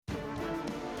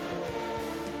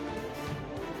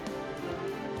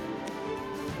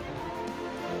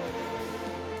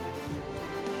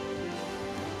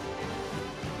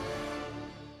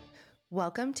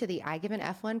Welcome to the I Give an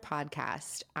F1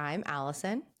 podcast. I'm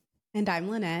Allison. And I'm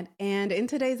Lynette. And in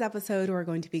today's episode, we're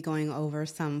going to be going over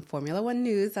some Formula One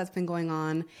news that's been going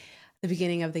on the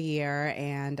beginning of the year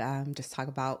and just talk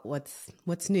about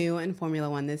what's new in Formula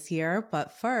One this year.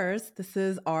 But first, this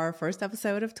is our first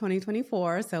episode of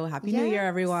 2024. So happy New Year,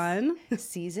 everyone.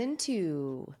 Season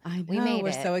 2. I know. We made we're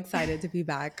it. So excited to be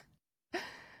back.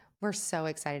 We're so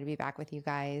excited to be back with you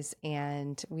guys.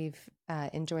 And we've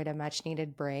enjoyed a much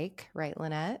needed break. Right,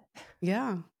 Lynette?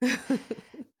 Yeah. You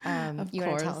want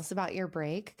to tell us about your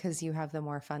break? Because you have the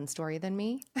more fun story than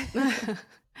me.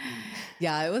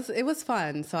 Yeah, it was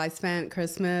fun. So I spent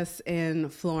Christmas in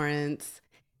Florence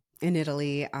in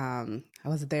Italy. I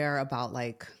was there about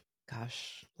like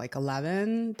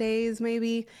 11 days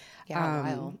maybe. Yeah, a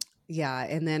while. Yeah,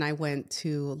 and then I went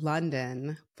to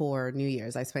London for New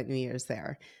Year's. I spent New Year's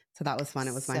there. So that was fun.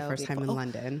 It was my first time in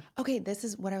London. Okay, this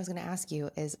is what I was going to ask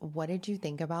you is what did you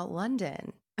think about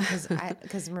London?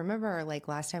 Because remember, like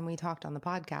last time we talked on the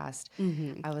podcast,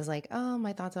 I was like, oh,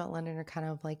 my thoughts about London are kind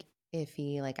of like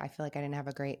iffy. Like I feel like I didn't have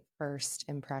a great first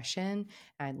impression.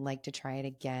 I'd like to try it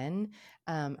again.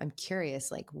 I'm curious,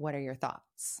 like, what are your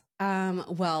thoughts?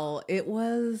 Well, it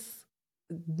was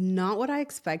not what I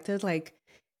expected. Like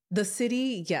the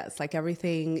city, yes, like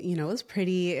everything, was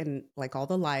pretty and like all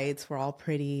the lights were all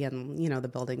pretty and, the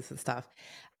buildings and stuff.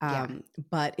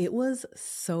 But it was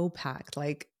so packed,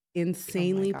 like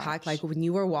insanely packed. Like when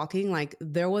you were walking, like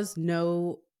there was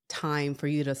no time for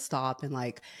you to stop and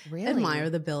like admire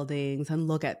the buildings and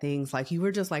look at things. Like you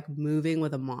were just like moving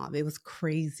with a mob. It was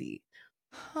crazy.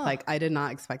 Like I did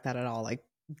not expect that at all. Like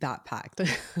that packed.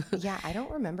 Yeah. I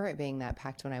don't remember it being that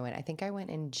packed when I went. I think I went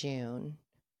in June.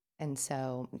 And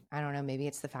so I don't know, maybe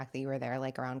it's the fact that you were there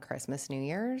like around Christmas, New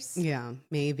Year's. Yeah,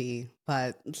 maybe.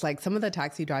 But it's like some of the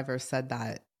taxi drivers said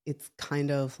that it's kind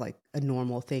of like a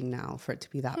normal thing now for it to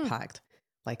be that packed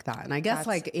like that. And I guess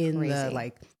like in the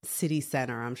like city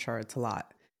center, I'm sure it's a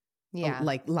lot. Yeah.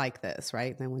 Like this,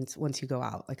 right? And then once you go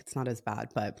out, like it's not as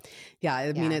bad. But yeah,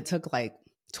 I mean, it took like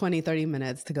 20, 30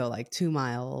 minutes to go like 2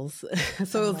 miles.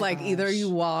 So it was like either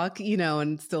you walk,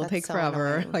 and still take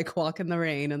forever, annoying. like walk in the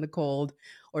rain and the cold,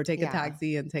 or take a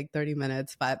taxi and take 30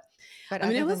 minutes. But I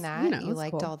mean, other than that, you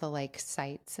liked all the like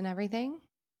sights and everything?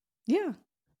 Yeah.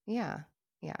 Yeah.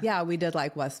 Yeah, we did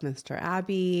like Westminster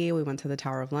Abbey. We went to the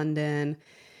Tower of London.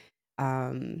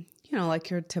 Like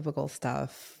your typical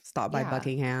stuff. Stop by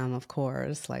Buckingham, of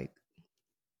course. Like,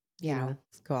 go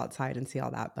outside and see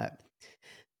all that. But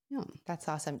yeah. That's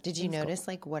awesome. Did you notice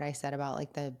like what I said about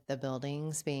like the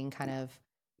buildings being kind of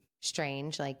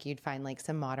strange? Like you'd find like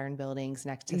some modern buildings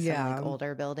next to some like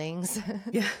older buildings.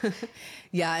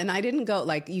 Yeah. And I didn't go,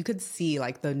 like you could see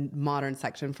like the modern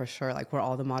section for sure, like where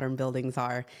all the modern buildings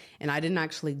are. And I didn't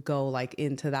actually go like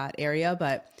into that area,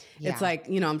 but it's like,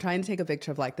 I'm trying to take a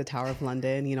picture of like the Tower of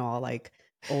London, all like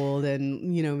old and,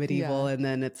 medieval. And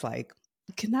then it's like,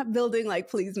 can that building like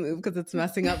please move because it's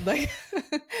messing up like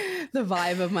the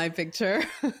vibe of my picture.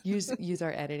 use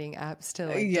our editing apps to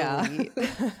like delete.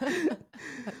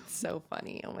 That's so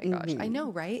funny. Oh my gosh. I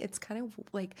know, right? It's kind of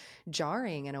like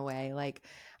jarring in a way. Like,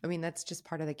 I mean, that's just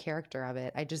part of the character of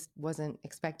it. I just wasn't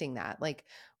expecting that. Like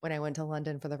when I went to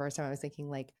London for the first time, I was thinking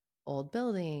like old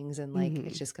buildings and like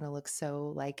it's just going to look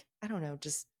so like, I don't know,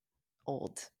 just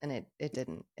old. And it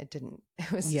didn't.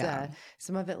 It was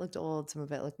some of it looked old, some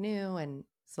of it looked new, and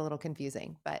it's a little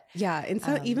confusing. But and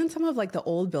so even some of like the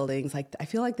old buildings, like I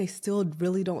feel like they still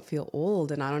really don't feel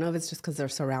old. And I don't know if it's just because they're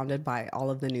surrounded by all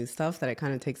of the new stuff that it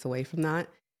kind of takes away from that.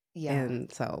 Yeah.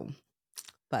 And so,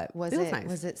 but was it was it nice.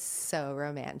 Was it so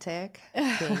romantic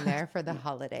being there for the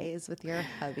holidays with your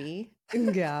hubby?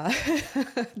 Yeah.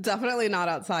 Definitely not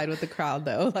outside with the crowd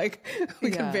though. Like we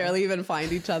could barely even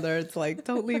find each other. It's like,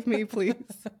 don't leave me, please.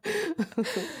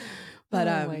 But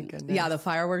oh my goodness. Yeah, the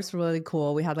fireworks were really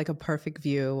cool. We had like a perfect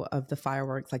view of the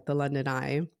fireworks, like the London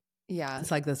Eye. Yeah.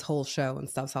 It's like this whole show and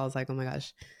stuff. So I was like, oh my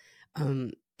gosh,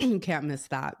 can't miss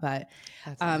that. But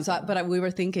awesome. We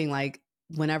were thinking like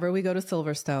whenever we go to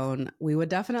Silverstone, we would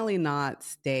definitely not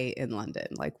stay in London.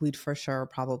 Like we'd for sure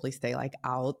probably stay like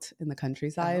out in the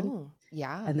countryside. Oh,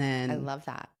 yeah. And then I love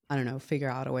that. I don't know, figure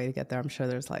out a way to get there. I'm sure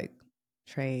there's like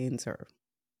trains or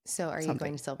So are you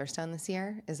going to Silverstone this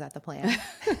year? Is that the plan?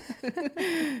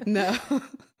 No.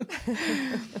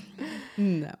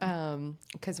 No.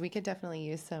 Because we could definitely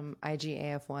use some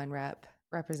IGAF1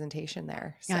 representation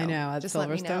there. So I know, at just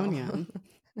Silverstone,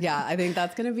 yeah. I think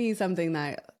that's going to be something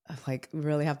that like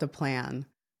really have to plan,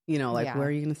 like where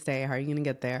are you going to stay? How are you going to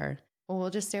get there? Well, we'll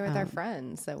just stay with our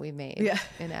friends that we made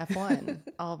in F1,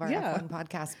 all of our F1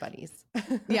 podcast buddies.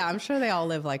 Yeah, I'm sure they all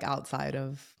live like outside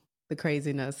of the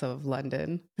craziness of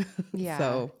London. Yeah.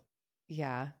 So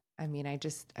Yeah. I mean, I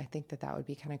think that would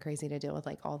be kind of crazy to deal with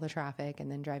like all the traffic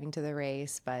and then driving to the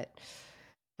race, but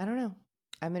I don't know.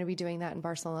 I'm going to be doing that in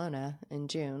Barcelona in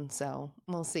June, so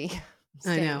we'll see. I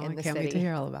Staying know. in I the can't wait to city.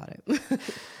 hear all about it.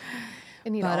 I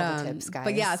need all the tips,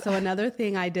 But yeah, guys. so another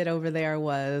thing I did over there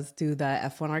was do the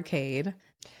F1 arcade.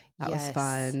 That was Yes.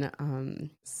 fun.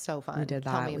 So We fun. did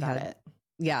Tell that. me We about had, it.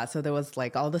 yeah, so there was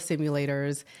like all the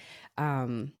simulators,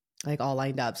 um, like all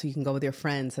lined up. So you can go with your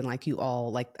friends and like you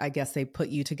all, like, I guess they put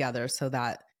you together so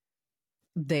that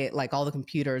they, like all the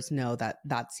computers know that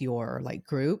that's your like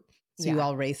group. So you Yeah.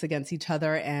 all race against each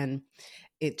other and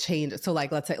it changed. So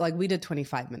like, let's say like we did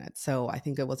 25 minutes. So I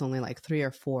think it was only like 3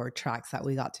 or 4 tracks that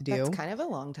we got to That's do. kind of a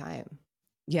long time.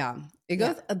 Yeah, it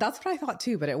Yeah. goes. That's what I thought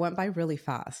too, but it went by really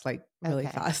fast, like really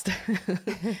Okay. fast.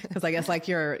 Because I guess like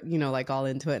you're, like all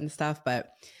into it and stuff. But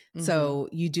Mm-hmm. so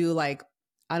you do like,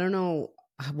 I don't know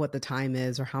what the time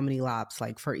is or how many laps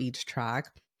like for each track,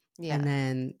 and Yeah.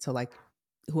 then so like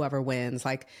whoever wins,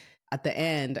 like at the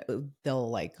end they'll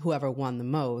like whoever won the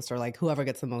most or like whoever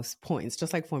gets the most points,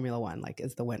 just like Formula One, like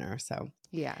is the winner. So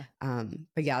Yeah.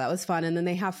 but yeah, that was fun. And then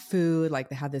they have food, like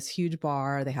they have this huge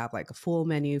bar, they have like a full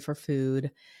menu for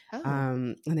food. Oh.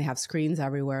 And they have screens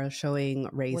everywhere showing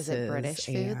Was it races British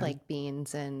food and like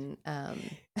beans and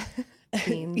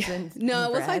beans no,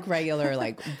 and it was like bread? regular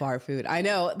like bar food. I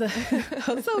know.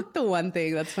 Also the one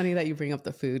thing that's funny that you bring up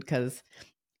the food because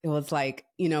it was like,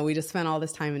 we just spent all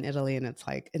this time in Italy and it's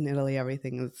like in Italy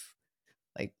everything is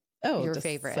like, oh, Your just so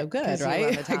favorite good, because you love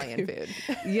right? Italian food.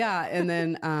 Yeah. And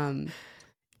then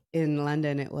in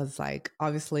London it was like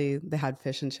obviously they had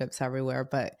fish and chips everywhere,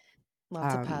 but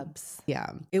Lots of pubs. yeah,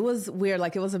 it was weird.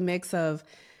 Like it was a mix of,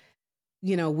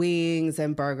 wings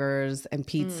and burgers and Mm.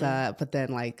 pizza, but then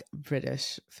like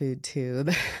British food too.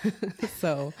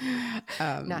 So,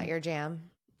 Not your jam.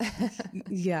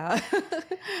 yeah.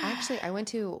 Actually, I went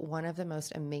to one of the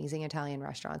most amazing Italian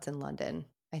restaurants in London.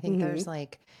 I think Hmm. there's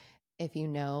like, if you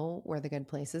know where the good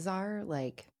places are,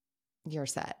 like you're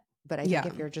set. But I think Yeah.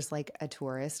 if you're just like a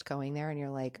tourist going there and you're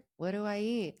like, what do I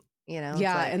eat? It's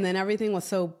Yeah. And like, then everything was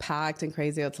so packed and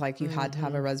crazy. It's like you had to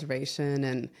have a mm-hmm. reservation.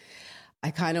 And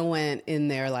I kind of went in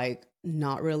there like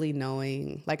not really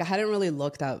knowing, like I hadn't really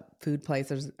looked up food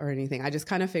places or anything. I just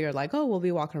kind of figured like, oh, we'll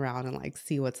be walking around and like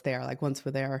see what's there. Like once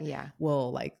we're there, Yeah.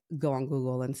 we'll like go on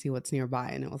Google and see what's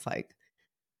nearby. And it was like,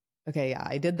 okay, yeah,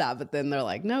 I did that. But then they're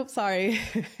like, nope, sorry,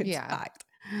 it's Yeah. packed.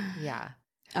 Yeah.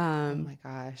 Oh Um, my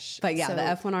gosh. but yeah,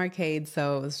 the So, F1 arcade.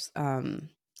 So it was, and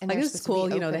like they're it was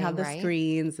supposed to be cool. They have opening, the right?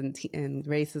 screens and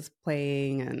races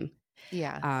playing and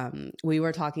Yeah. we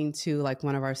were talking to like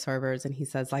one of our servers and he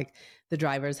says like the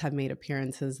drivers have made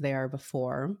appearances there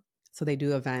before. So they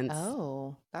do events.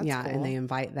 Oh, that's Yeah. And they cool.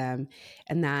 invite them.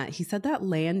 And that he said that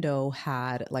Lando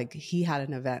had like, he had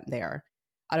an event there.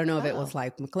 I don't know if it was Oh,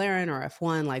 like McLaren or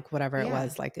F1, like whatever it yeah.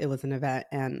 was, like it was an event.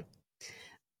 And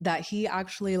that he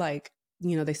actually like,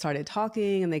 they started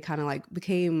talking and they kind of like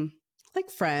became like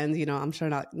friends, I'm sure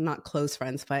not close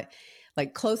friends, but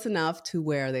like close enough to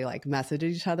where they like message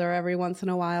each other every once in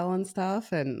a while and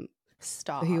stuff. And he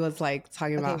Stop. was like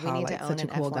talking Okay, about we how need to like own such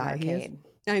a an cool F1 guy he is. arcade.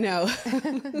 I know.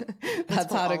 Let's That's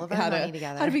pull how all to of our how money to how to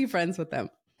together. be friends with them.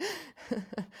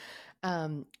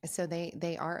 So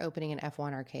they are opening an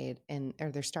F1 arcade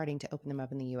or they're starting to open them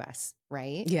up in the US,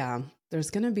 right? Yeah, there's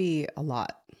gonna be a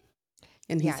lot.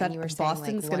 And he Yeah, and said you were saying like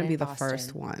Boston's one gonna in be the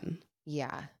first Boston. one.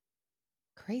 Yeah.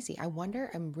 Crazy.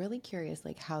 I'm really curious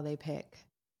like how they pick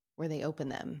where they open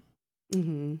them.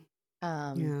 Mm-hmm.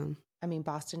 Um, Yeah. I mean,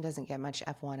 Boston doesn't get much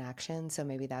F1 action, so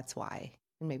maybe that's why.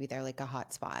 And maybe they're like a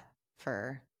hot spot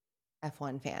for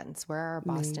F1 fans. Where are our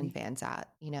Boston Maybe. fans at?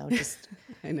 Just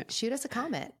I know. shoot us a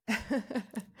comment.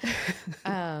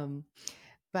 um,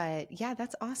 but yeah,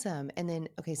 that's awesome. And then,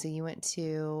 okay, so you went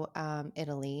to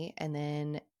Italy, and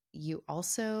then you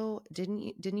also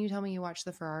didn't you tell me you watched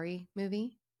the Ferrari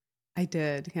movie? I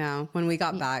did, yeah. When we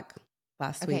got Y- back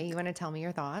last Okay, you week. want to tell me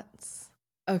your thoughts?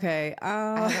 Okay.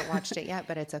 I haven't watched it yet,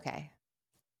 but it's okay.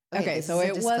 Okay, Okay, this so is a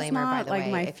it was disclaimer, by not the like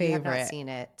way. my If you have not favorite. seen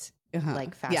it, Uh-huh.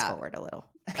 like fast Yeah. forward a little.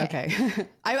 Okay. Okay.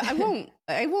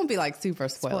 I won't be like super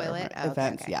Spoil spoiler it. Oh, okay,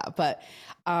 events, okay. yeah. But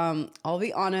I'll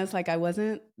be honest, like it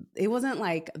wasn't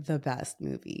like the best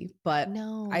movie. But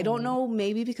I don't No. know,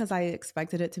 maybe because I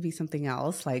expected it to be something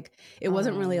else. Like it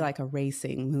wasn't really Oh, like a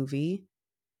racing movie.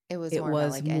 it was It more about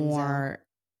was like Enzo. more,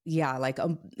 yeah, like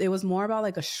it was more about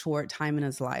like a short time in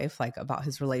his life, like about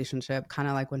his relationship, kind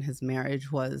of like when his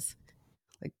marriage was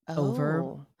like over,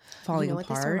 Oh, you falling know what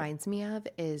this apart. reminds me of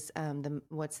is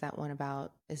what's that one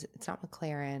about? It's not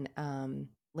McLaren,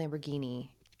 Lamborghini.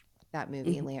 That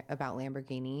movie Hmm. about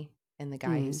Lamborghini and the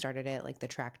guy who Hmm. started it, like the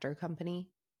tractor company,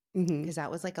 Hmm. because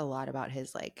that was like a lot about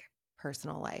his like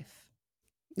personal life.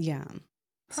 Yeah.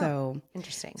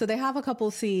 Interesting. So they have a couple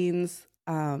scenes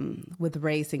with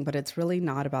racing, but it's really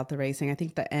not about the racing. I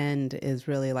think the end is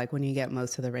really like when you get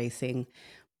most of the racing,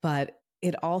 but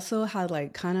it also had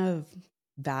like kind of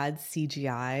bad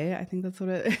CGI. I think that's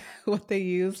what they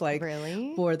use like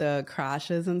really for the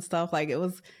crashes and stuff. Like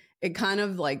it kind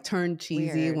of like turned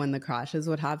cheesy weird when the crashes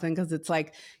would happen, because it's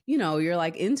like, you know, you're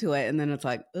like into it and then it's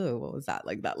like, oh, what was that?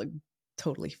 Like that looked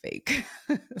totally fake.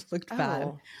 It looked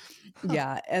bad.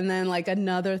 Yeah. And then like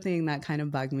another thing that kind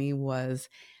of bugged me was,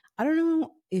 I don't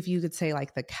know if you could say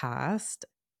like the cast,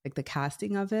 like the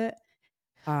casting of it.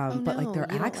 But like no, their you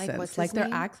don't like accents, what's like his name?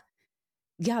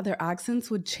 their accents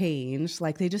would change.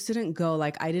 Like they just didn't go,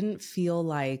 like, I didn't feel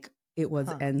like it was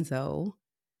Enzo,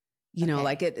 you know,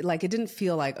 Okay. like it didn't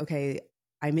feel like, okay,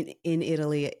 I'm in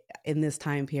Italy in this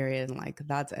time period. And like,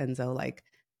 that's Enzo. Like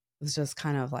it was just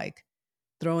kind of like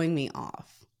throwing me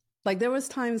off. Like there was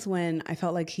times when I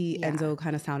felt like Yeah. Enzo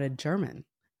kind of sounded German.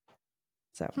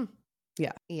 So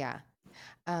yeah. Yeah.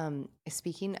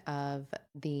 Speaking of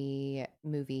the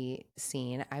movie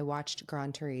scene, I watched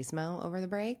Gran Turismo over the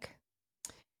break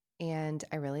and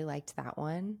I really liked that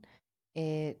one.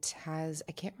 It has,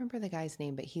 I can't remember the guy's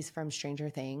name, but he's from Stranger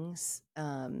Things.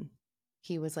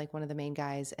 He was like one of the main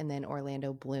guys. And then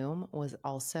Orlando Bloom was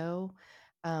also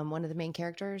one of the main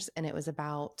characters. And it was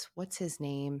about, what's his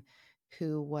name?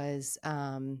 Who was,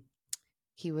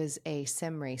 he was a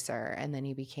sim racer and then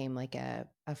he became like a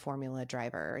Formula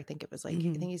driver. I think it was like, I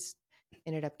think he's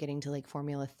ended up getting to like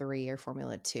Formula 3 or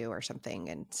Formula 2 or something.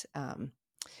 And,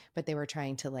 but they were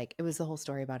trying to like, it was the whole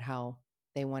story about how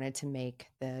they wanted to make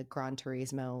the Gran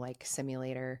Turismo like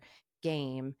simulator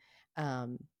game.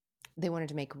 They wanted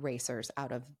to make racers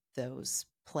out of those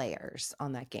players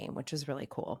on that game, which was really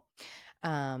cool.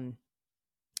 And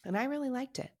I really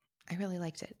liked it. I really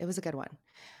liked it. It was a good one.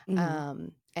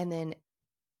 And then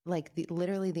like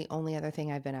literally the only other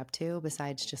thing I've been up to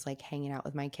besides just like hanging out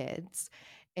with my kids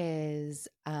is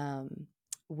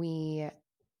we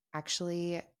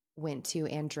actually went to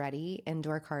Andretti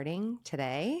indoor karting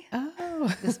today.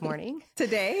 Oh, this morning.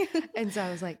 Today? And so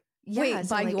I was like, yeah. Wait,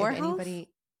 so by like your if house? anybody,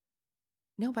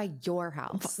 no, by your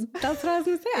house. That's what I was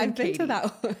going to say. I've been to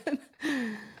that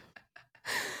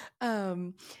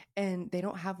one. And they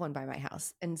don't have one by my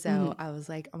house. And so I was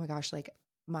like, oh my gosh, like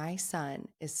my son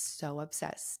is so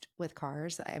obsessed with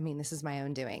cars. I mean, this is my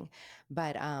own doing,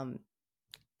 but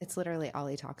it's literally all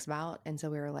he talks about. And so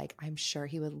we were like, I'm sure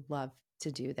he would love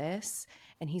to do this.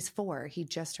 And he's 4. He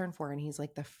just turned 4, and he's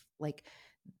like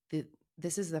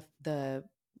this is the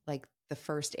like the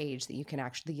first age that you can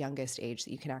actually, the youngest age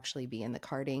that you can actually be in the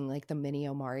karting, like the mini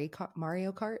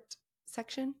Mario Kart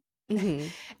section.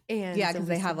 And yeah, so because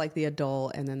they have like the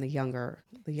adult and then the younger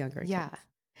yeah. kids.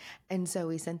 And so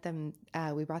we sent them,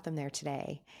 we brought them there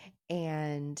today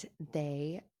and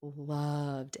they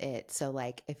loved it. So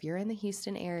like if you're in the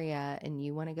Houston area and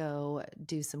you want to go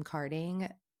do some karting,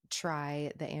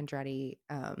 try the Andretti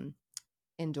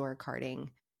indoor karting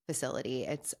facility.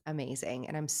 It's amazing.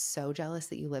 And I'm so jealous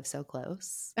that you live so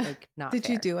close. Like not Did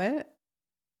fair. you do it?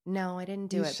 No, I didn't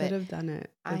do you it. You should have done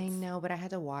it. I know, but I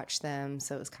had to watch them.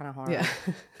 So it was kind of hard. Yeah.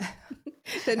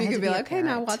 Then you could be like, okay,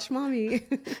 now watch mommy.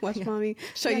 Watch mommy.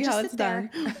 Show you how it's done.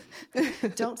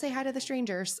 Don't say hi to the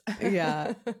strangers.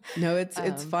 Yeah. No,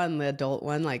 it's fun. The adult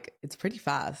one, like it's pretty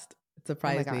fast. It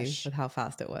surprised me with how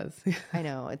fast it was. I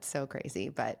know, it's so crazy,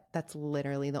 but that's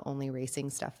literally the only racing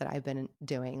stuff that I've been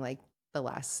doing. Like the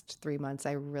last 3 months,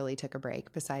 I really took a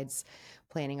break besides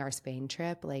planning our Spain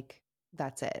trip. Like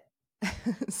that's it.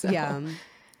 So, yeah.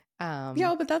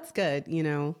 Yeah, but that's good, you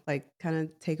know, like kind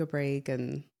of take a break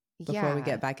and before we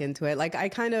get back into it. Like I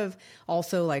kind of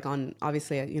also like on,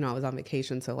 obviously, you know, I was on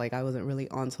vacation. So like I wasn't really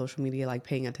on social media, like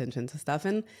paying attention to stuff.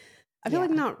 And I feel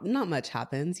like not much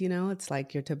happens, you know, it's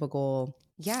like your typical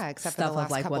except stuff for the last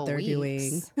of like couple what they're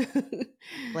weeks. doing.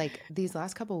 Like these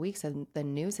last couple of weeks and the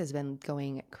news has been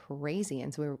going crazy.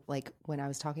 And so we were like, when I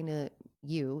was talking to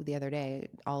you the other day,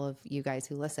 all of you guys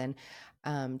who listen,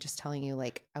 just telling you,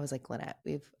 like, I was like, Lynette,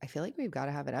 I feel like we've got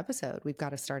to have an episode. We've got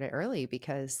to start it early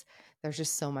because there's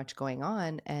just so much going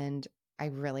on. And I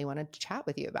really wanted to chat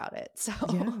with you about it. So,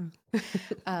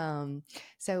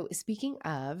 so speaking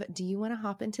of, do you want to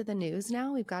hop into the news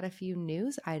now? We've got a few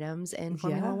news items in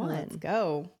Formula One. Let's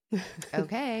go.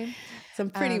 Okay. Some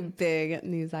pretty big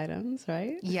news items,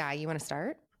 right? Yeah. You want to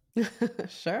start?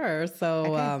 Sure.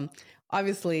 So,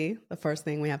 obviously the first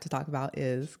thing we have to talk about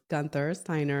is Guenther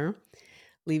Steiner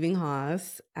leaving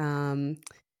Haas. I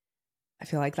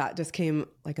feel like that just came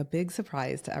like a big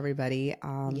surprise to everybody.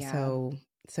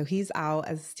 So he's out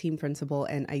as team principal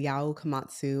and Ayao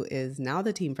Komatsu is now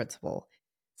the team principal.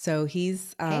 So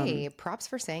he's Hey, props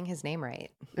for saying his name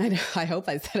right. I know, I hope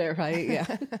I said it right. Yeah.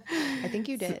 I think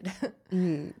you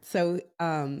So,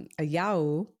 did.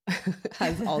 Yao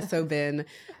has also been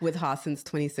with Haas since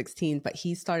 2016, but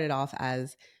he started off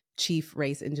as chief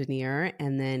race engineer,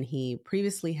 and then he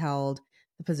previously held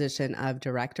the position of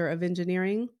director of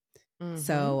engineering.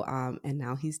 So, and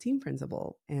now he's team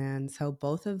principal. And so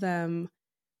both of them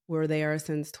were there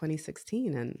since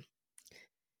 2016, and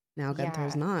now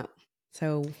Guenther's Yeah. not.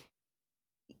 So,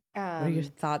 what are your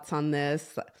thoughts on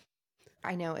this?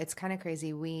 I know it's kind of crazy.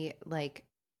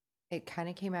 It kind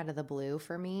of came out of the blue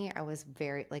for me. I was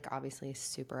very, like, obviously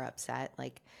super upset.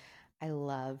 Like, I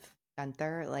love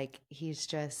Guenther. Like, he's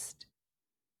just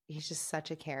such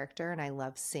a character, and I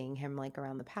love seeing him like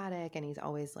around the paddock, and he's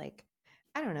always like,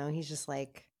 I don't know, he's just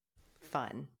like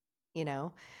fun, you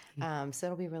know. So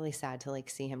it'll be really sad to like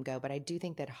see him go, but I do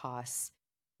think that Haas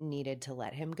needed to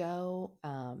let him go.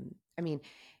 I mean,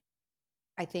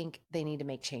 I think they need to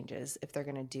make changes if they're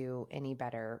going to do any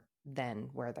better than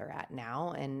where they're at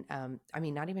now. And I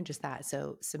mean, not even just that.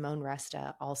 So Simone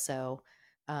Resta also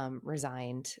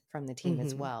resigned from the team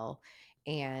as Mm-hmm. well.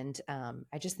 And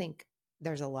I just think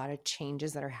there's a lot of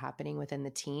changes that are happening within the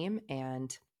team.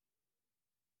 And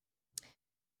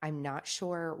I'm not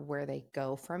sure where they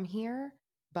go from here,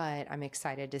 but I'm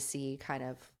excited to see kind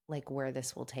of like where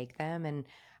this will take them. And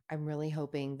I'm really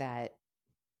hoping that,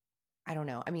 I don't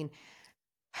know. I mean,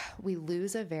 we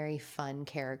lose a very fun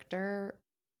character,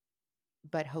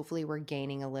 but hopefully we're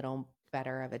gaining a little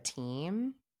better of a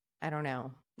team. I don't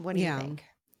know. What do you Yeah, think?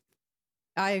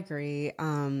 I agree.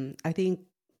 I think,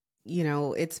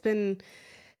 it's been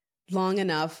long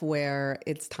enough where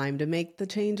it's time to make the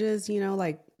changes,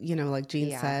 like Jean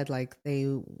Yeah. said, like they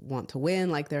want to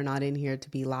win, like they're not in here to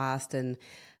be last. And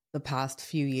the past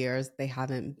few years, they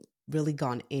haven't really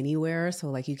gone anywhere. So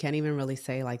like you can't even really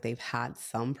say like they've had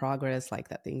some progress, like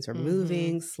that things are Mm-hmm.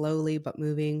 moving slowly, but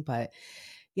moving. But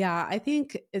yeah, I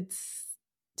think it's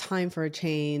time for a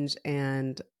change.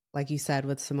 And like you said,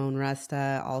 with Simone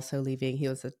Resta also leaving, he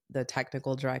was the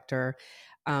technical director.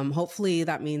 Hopefully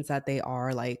that means that they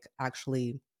are like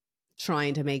actually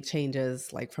trying to make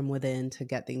changes like from within to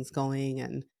get things going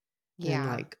and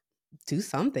Yeah, like do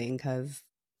something. Cause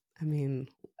I mean,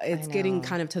 I it's getting know.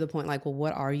 kind of to the point like, well,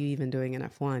 what are you even doing in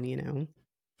F1,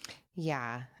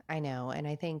 Yeah, I know. And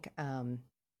I think I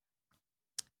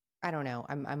don't know.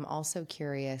 I'm also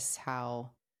curious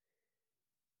how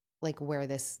like where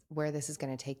this is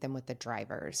going to take them with the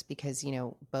drivers because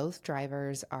both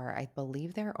drivers are, I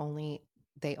believe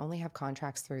they only have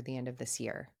contracts through the end of this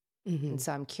year. And Mm-hmm.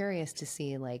 so I'm curious to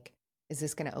see like is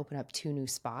this going to open up two new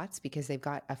spots because they've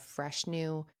got a fresh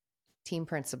new team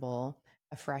principal,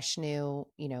 a fresh new,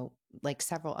 like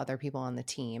several other people on the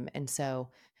team. And so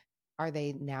are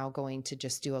they now going to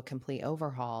just do a complete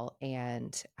overhaul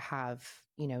and have,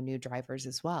 new drivers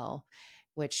as well,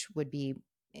 which would be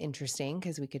interesting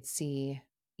because we could see,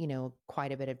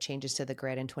 quite a bit of changes to the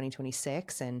grid in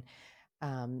 2026 and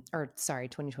or sorry,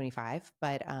 2025.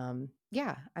 But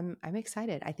yeah, I'm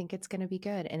excited. I think it's going to be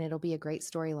good and it'll be a great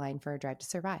storyline for a Drive to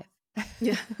Survive.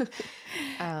 Yeah.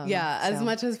 Yeah. As So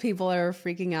much as people are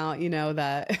freaking out,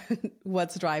 that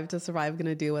what's Drive to Survive going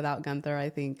to do without Guenther, I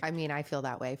think, I mean, I feel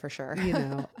that way for sure.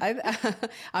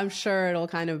 I'm sure it'll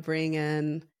kind of bring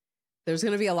in, there's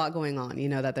going to be a lot going on,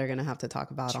 that they're going to have to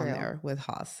talk about on True. there with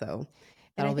Haas. So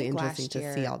And I that'll be think interesting last to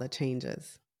see year, all the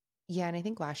changes. yeah, and I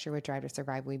think last year with Drive to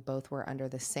Survive, we both were under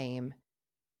the same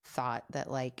thought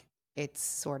that like it's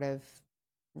sort of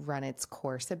run its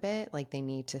course a bit, like they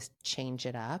need to change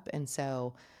it up. And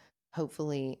so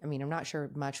hopefully, I mean, I'm not sure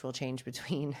much will change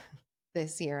between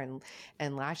this year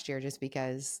and last year just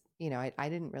because, I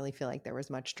didn't really feel like there was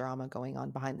much drama going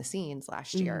on behind the scenes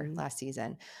Hmm. last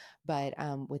season. But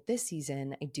with this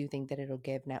season, I do think that it'll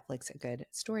give Netflix a good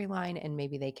storyline and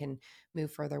maybe they can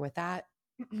move further with that.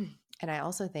 And I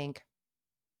also think,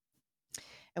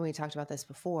 and we talked about this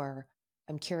before,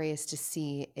 I'm curious to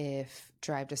see if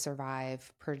Drive to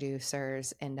Survive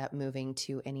producers end up moving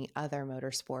to any other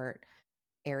motorsport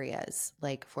areas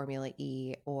like Formula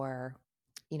E or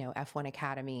F1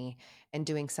 Academy and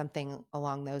doing something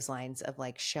along those lines of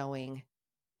like showing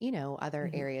other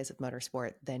Hmm. areas of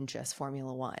motorsport than just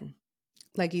Formula 1.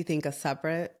 Like you think a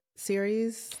separate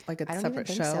series, like a I don't even separate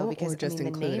think so show, or because I just mean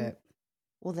include it?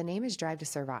 the name is Drive to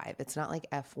Survive. It's not like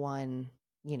F1,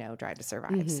 Drive to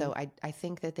Survive. Hmm. So I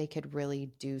think that they could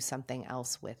really do something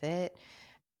else with it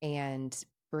and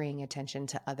bring attention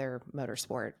to other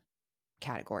motorsport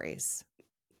categories.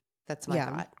 That's my Yeah.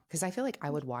 thought. Because I feel like I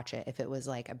would watch it if it was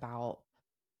like about,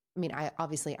 I mean, I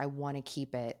want to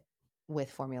keep it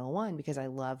with Formula One because I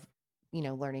love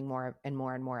learning more and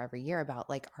more and more every year about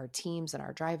like our teams and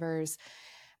our drivers.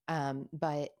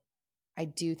 But I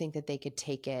do think that they could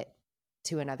take it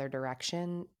to another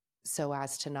direction so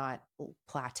as to not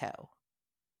plateau.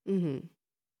 Mm-hmm.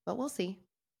 But we'll see.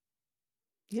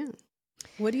 Yeah.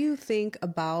 What do you think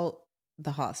about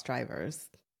the Haas drivers?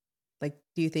 Like,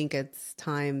 do you think it's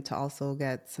time to also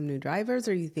get some new drivers,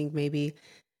 or you think maybe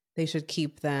they should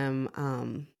keep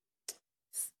them,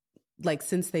 like,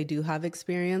 since they do have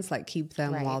experience, like keep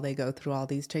them Right. while they go through all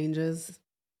these changes,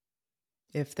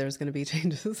 if there's going to be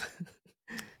changes?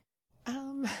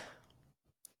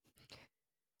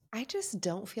 I just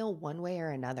don't feel one way or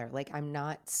another. Like I'm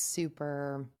not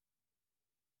super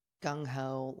gung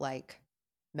ho like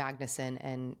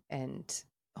Magnussen and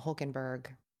Hulkenberg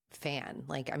fan.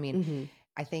 Like I mean, Mm-hmm.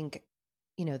 I think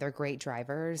they're great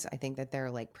drivers. I think that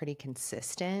they're like pretty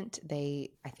consistent. I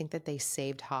think that they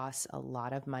saved Haas a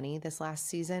lot of money this last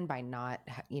season by not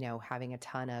having a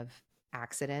ton of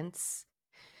accidents.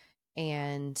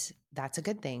 And that's a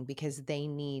good thing because they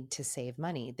need to save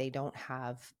money. They don't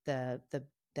have the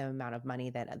amount of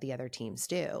money that the other teams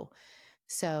do.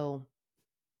 So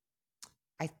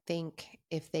I think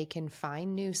if they can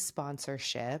find new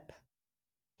sponsorship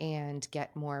and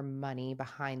get more money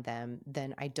behind them,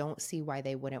 then I don't see why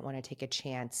they wouldn't want to take a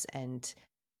chance and,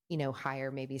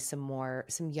 hire maybe some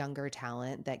younger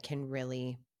talent that can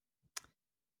really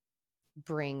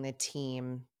bring the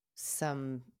team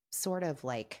some sort of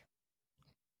like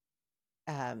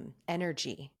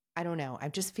energy. I don't know. I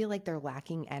just feel like they're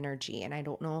lacking energy, and I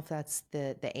don't know if that's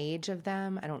the age of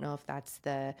them. I don't know if that's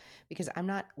because I'm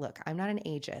not an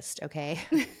ageist, okay?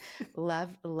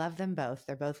 love them both.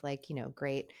 They're both like,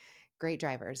 great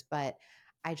drivers, but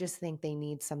I just think they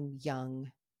need some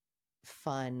young,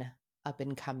 fun, up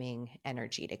and coming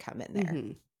energy to come in there.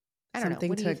 Mm-hmm. I don't know. Something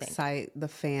What do to you think? excite the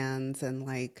fans and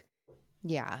like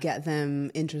Yeah. get them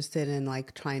interested in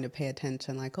like trying to pay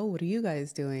attention, like, oh, what are you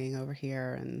guys doing over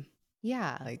here? And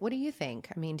Yeah. like, What do you think?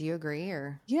 I mean, do you agree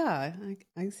or? yeah,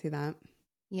 I see that.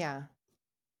 Yeah.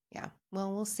 Yeah.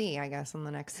 Well, we'll see, I guess, on the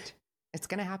next. It's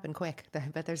going to happen quick. I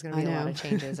bet there's going to I be a lot know. of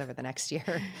changes over the next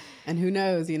year. And who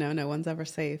knows, no one's ever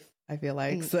safe, I feel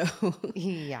like. So,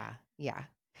 Yeah. Yeah.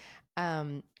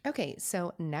 Okay.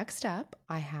 So next up,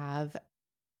 I have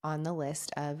on the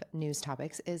list of news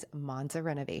topics is Monza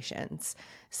renovations.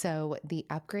 So the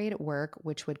upgrade work,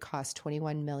 which would cost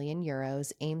 21 million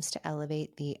euros, aims to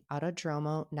elevate the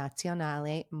Autodromo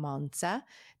Nazionale Monza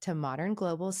to modern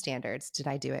global standards. Did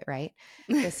I do it right?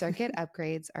 The circuit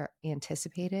upgrades are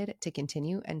anticipated to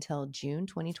continue until June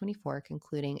 2024,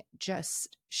 concluding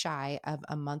just shy of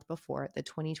a month before the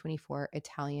 2024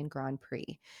 Italian Grand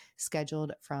Prix,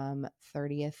 scheduled from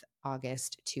 30th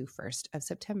August to 1st of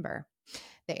September.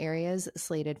 The areas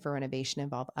slated for renovation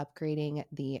involve upgrading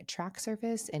the track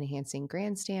surface, enhancing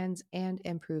grandstands, and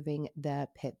improving the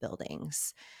pit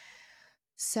buildings.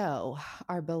 So,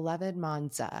 our beloved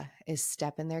Monza is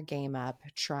stepping their game up,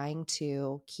 trying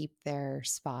to keep their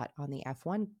spot on the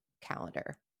F1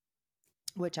 calendar,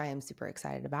 which I am super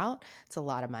excited about. It's a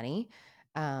lot of money.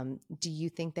 Do you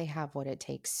think they have what it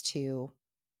takes to,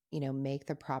 make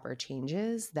the proper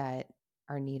changes that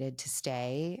are needed to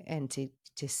stay and to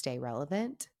stay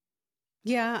relevant?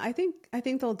 yeah, I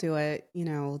think they'll do it.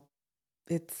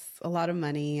 It's a lot of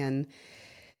money, and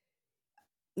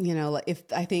if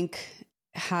I think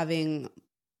having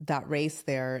that race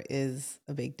there is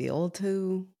a big deal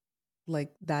to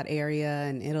like that area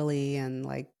and Italy and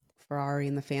like Ferrari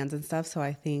and the fans and stuff. So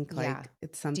I think Yeah. like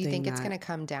it's Do you something think it's going that to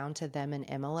come down to them in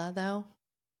Imola, though?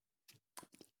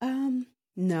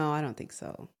 no, I don't think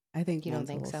so. I think You don't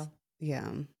Monza think will, so?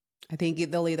 yeah. I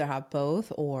think they'll either have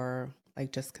both or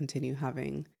like just continue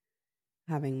having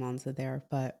Monza there.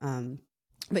 But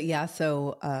yeah,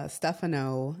 so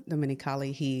Stefano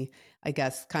Domenicali, he I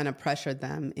guess kind of pressured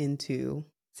them into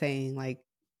saying like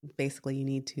basically you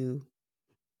need to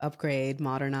upgrade,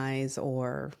 modernize,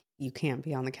 or you can't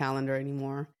be on the calendar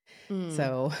anymore. Mm,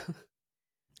 So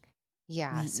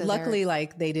yeah. So luckily,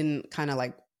 like they didn't kind of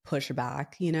like push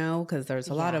back, because there's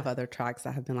a lot yeah. of other tracks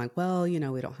that have been like, well, we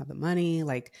don't have the money.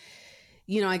 Like,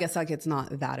 I guess like it's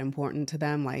not that important to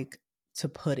them, like to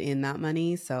put in that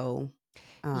money. So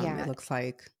it Yeah. looks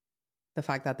like the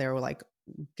fact that they were like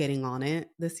getting on it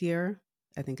this year,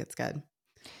 I think it's good.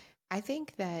 I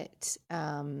think that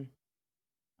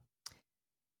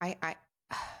I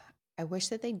I wish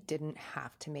that they didn't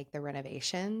have to make the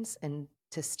renovations and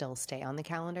to still stay on the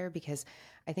calendar because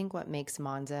I think what makes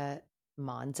Monza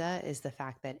Monza is the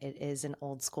fact that it is an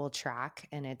old school track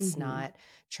and it's Mm-hmm. not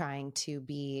trying to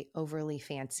be overly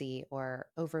fancy or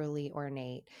overly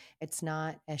ornate. It's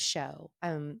not a show.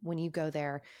 When you go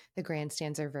there, the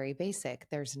grandstands are very basic.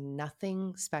 There's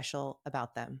nothing special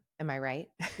about them. Am I right?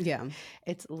 Yeah.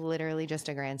 It's literally just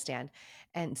a grandstand.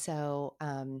 And so,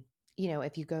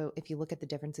 if you look at the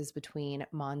differences between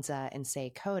Monza and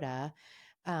say Coda,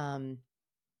 um,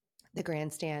 the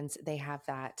grandstands, they have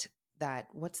that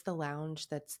what's the lounge,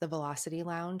 that's the Velocity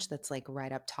Lounge, that's like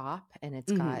right up top, and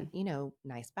it's got Mm-hmm.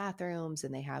 nice bathrooms,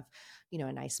 and they have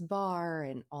a nice bar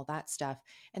and all that stuff,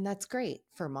 and that's great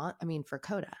for for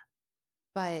Coda.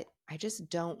 But I just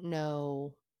don't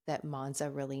know that Monza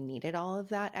really needed all of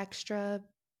that extra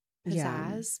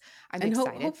Yeah. pizzazz. I'm And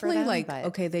excited for hopefully, them, like, but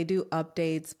okay, they do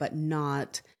updates, but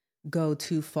not go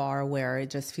too far where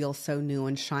it just feels so new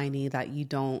and shiny that you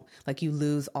don't, like, you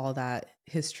lose all that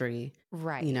history,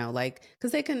 right. like,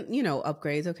 because they can,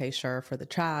 upgrades, okay, sure, for the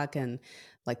track and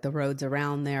like the roads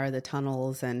around there, the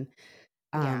tunnels. And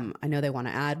Yeah. I know they want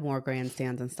to add more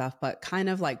grandstands and stuff, but kind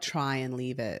of like try and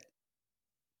leave it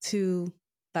to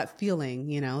that feeling,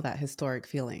 that historic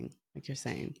feeling, like you're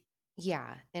saying.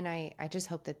 Yeah. And I just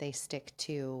hope that they stick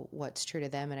to what's true to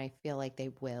them. And I feel like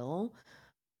they will.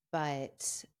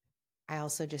 But I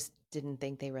also just didn't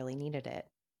think they really needed it.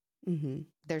 Mm-hmm.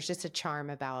 There's just a charm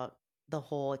about the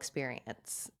whole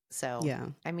experience. So, Yeah.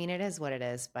 I mean, it is what it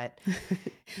is. But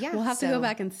yeah. We'll have to go So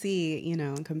back and see, and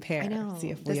I compare, see know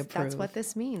if we that's what approve.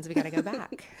 this means. We got to go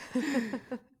back.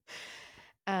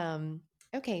 um,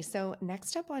 okay. So,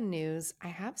 next up on news, I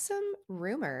have some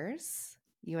rumors.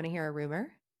 You want to hear a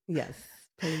rumor? Yes,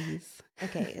 please.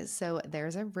 Okay, so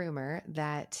there's a rumor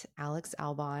that Alex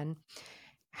Albon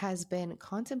has been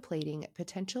contemplating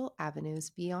potential avenues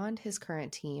beyond his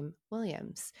current team,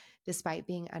 Williams, despite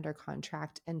being under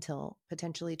contract until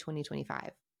potentially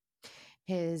 2025.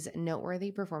 His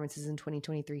noteworthy performances in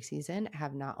 2023 season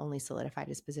have not only solidified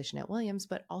his position at Williams,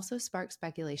 but also sparked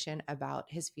speculation about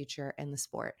his future in the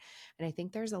sport. And I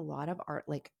think there's a lot of art.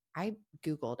 Like, I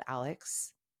Googled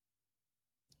Alex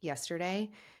yesterday,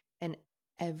 and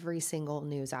every single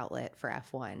news outlet for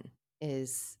F1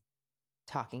 is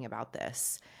talking about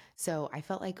this. So I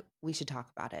felt like we should talk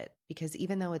about it because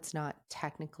even though it's not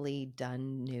technically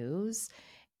done news,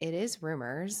 it is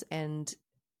rumors. And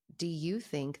do you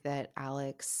think that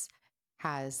Alex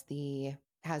has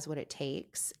what it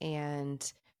takes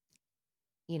and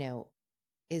you know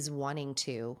is wanting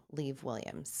to leave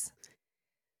Williams?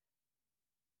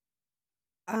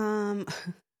 Um,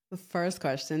 the first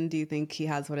question, do you think he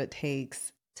has what it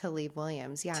takes To leave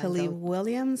Williams, yeah, to and leave go.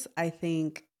 Williams? I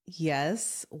think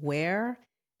yes. Where?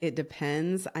 It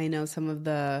depends. I know some of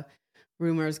the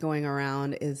rumors going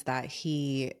around is that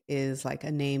he is like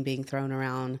a name being thrown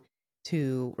around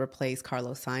to replace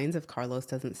Carlos Sainz if Carlos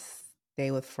doesn't stay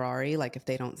with Ferrari, like if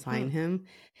they don't sign him,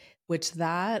 which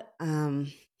that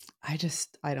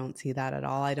I don't see that at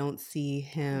all. I don't see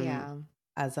him Yeah.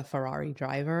 as a Ferrari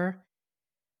driver.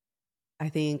 I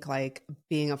think like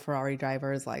being a Ferrari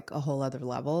driver is like a whole other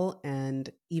level. And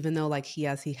even though like he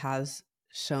has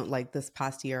shown like this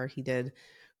past year, he did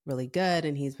really good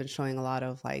and he's been showing a lot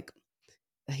of like,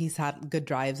 he's had good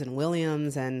drives in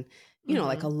Williams and,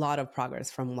 like a lot of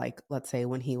progress from like, let's say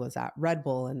when he was at Red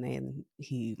Bull and then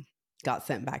he got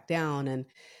sent back down and,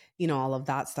 all of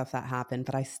that stuff that happened.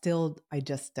 But I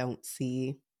just don't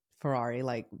see Ferrari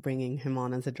like bringing him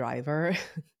on as a driver.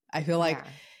 I feel like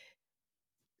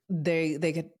Yeah.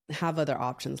 they could have other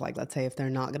options, like let's say if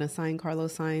they're not going to sign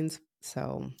Carlos Sainz.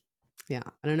 So yeah,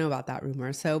 I don't know about that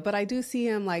rumor. So, but I do see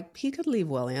him like he could leave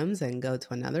Williams and go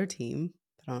to another team.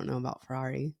 But I don't know about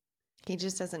Ferrari. He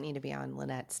just doesn't need to be on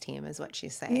Lynette's team, is what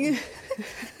she's saying.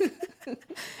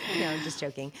 No, I'm just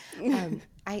joking.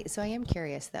 I am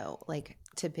curious though, like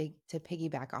to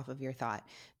piggyback off of your thought.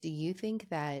 Do you think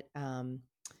that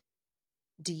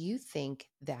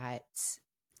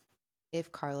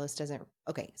if Carlos doesn't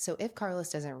if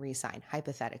Carlos doesn't re-sign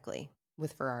hypothetically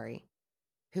with Ferrari,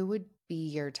 who would be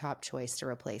your top choice to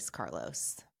replace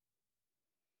Carlos?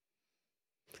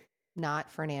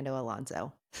 Not Fernando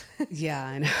Alonso. Yeah,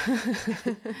 I know.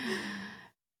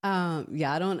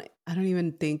 Yeah, I don't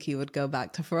even think he would go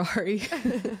back to Ferrari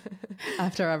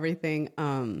after everything.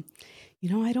 I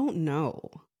don't know.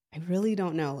 I really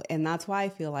don't know. And that's why I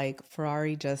feel like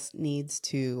Ferrari just needs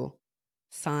to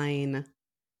sign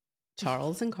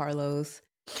Charles and Carlos,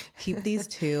 keep these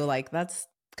two. Like that's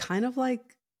kind of like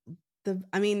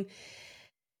I mean,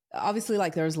 obviously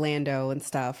like there's Lando and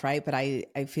stuff, right? But I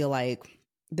feel like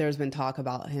there's been talk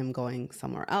about him going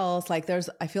somewhere else. Like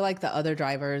I feel like the other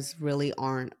drivers really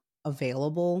aren't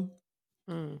available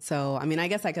So, I mean, I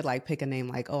guess I could like pick a name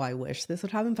like, oh, I wish this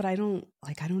would happen, but I don't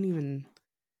even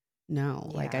know.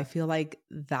 Yeah. Like, I feel like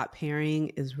that pairing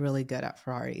is really good at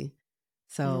Ferrari.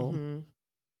 So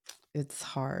it's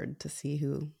hard to see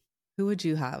who would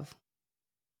you have?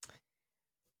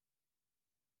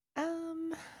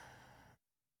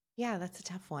 Yeah, that's a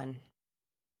tough one.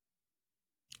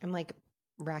 I'm like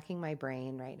racking my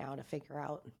brain right now to figure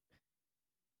out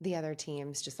the other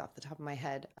teams just off the top of my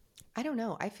head. I don't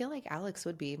know. I feel like Alex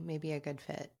would be maybe a good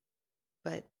fit,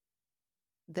 but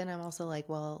then I'm also like,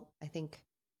 well, I think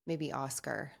maybe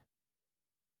Oscar.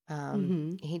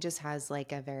 He just has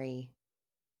like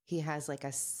he has like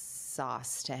a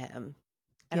sauce to him.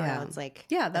 I don't know. It's like,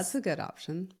 yeah, that's a good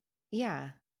option. Yeah,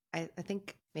 I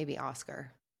think maybe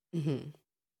Oscar.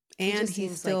 And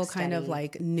he's still like kind of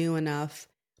like new enough,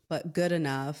 but good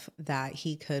enough that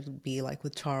he could be like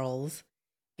with Charles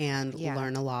and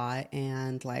learn a lot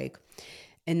and like,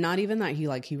 and not even that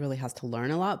he really has to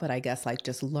learn a lot, but I guess like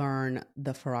just learn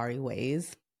the Ferrari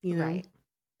ways, you know? Right.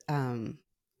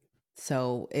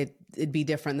 So it'd be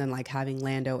different than like having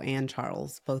Lando and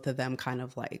Charles, both of them kind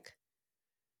of like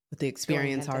with the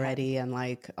experience already and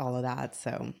like all of that.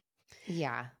 So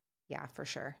yeah, for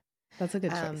sure. That's a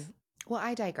good choice. Well,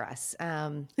 I digress.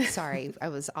 Sorry, I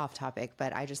was off topic,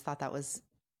 but I just thought that was,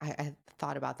 I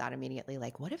thought about that immediately.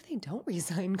 Like, what if they don't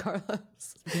resign Carlos?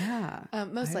 Yeah.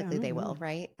 Most likely they will,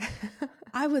 right?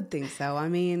 I would think so. I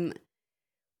mean,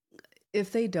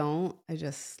 if they don't, I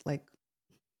just like,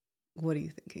 what are you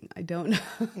thinking? I don't know.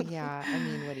 Yeah. I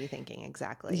mean, what are you thinking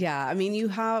exactly? Yeah. I mean, you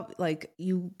have like,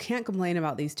 you can't complain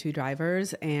about these two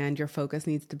drivers and your focus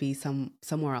needs to be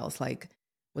somewhere else, like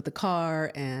with the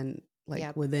car and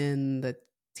like within the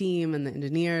team and the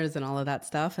engineers and all of that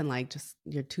stuff. And like, just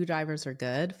your two drivers are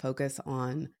good. Focus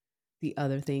on the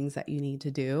other things that you need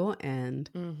to do. And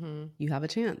you have a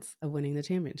chance of winning the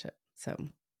championship. So,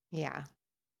 yeah.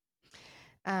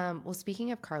 Well,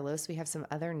 speaking of Carlos, we have some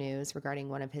other news regarding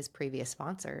one of his previous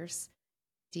sponsors.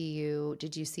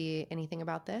 Did you see anything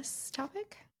about this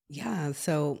topic? Yeah.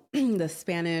 So the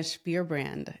Spanish beer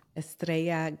brand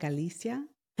Estrella Galicia,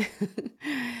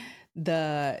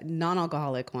 the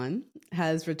non-alcoholic one,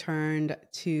 has returned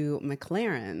to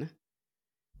McLaren,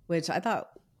 which I thought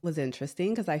was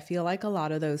interesting because I feel like a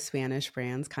lot of those Spanish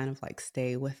brands kind of like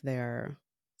stay with their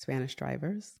Spanish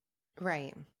drivers.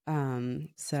 Right.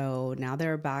 So now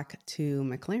they're back to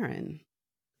McLaren.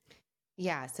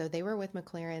 Yeah. So they were with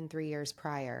McLaren 3 years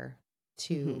prior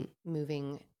to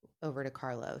moving over to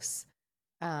Carlos.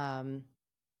 And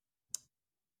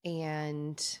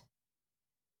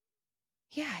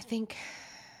yeah, I think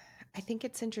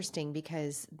it's interesting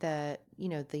because the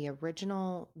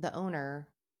owner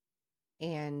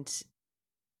and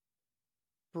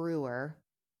brewer,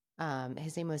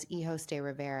 his name was Hijos de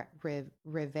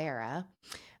Rivera.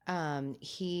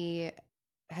 He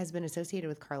has been associated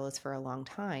with Carlos for a long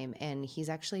time, and he's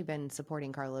actually been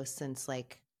supporting Carlos since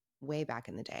like way back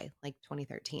in the day, like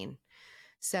 2013.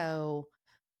 So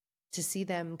to see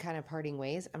them kind of parting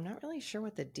ways, I'm not really sure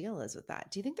what the deal is with that.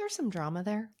 Do you think there's some drama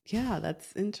there? Yeah,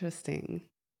 that's interesting.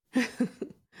 Yeah,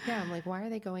 I'm like, why are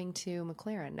they going to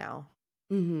McLaren now?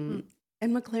 And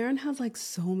McLaren has like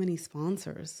so many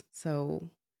sponsors. So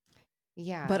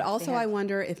yeah, but also I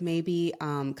wonder if maybe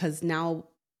because now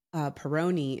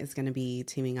Peroni is going to be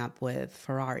teaming up with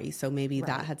Ferrari. So maybe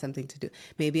that had something to do.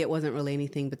 Maybe it wasn't really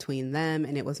anything between them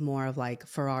and it was more of like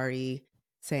Ferrari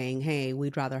saying, hey,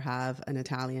 we'd rather have an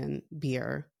Italian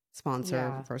beer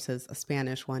sponsor versus a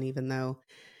Spanish one, even though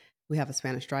we have a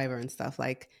Spanish driver and stuff.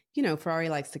 Like, you know, Ferrari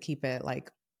likes to keep it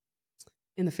like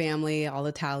in the family, all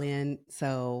Italian.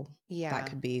 So that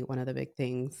could be one of the big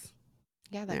things.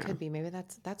 Yeah, that could be. Maybe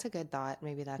that's a good thought.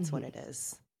 Maybe that's what it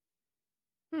is.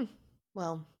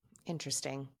 Well,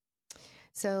 interesting.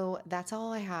 So that's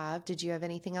all I have. Did you have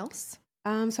anything else?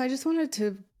 So I just wanted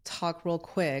to talk real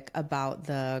quick about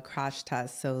the crash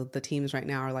test. So the teams right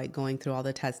now are like going through all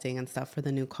the testing and stuff for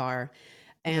the new car.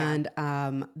 And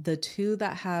the two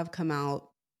that have come out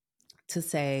to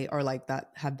say, or like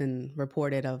that have been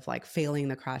reported of like failing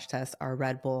the crash test are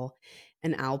Red Bull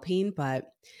and Alpine.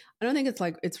 But I don't think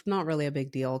it's not really a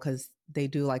big deal because they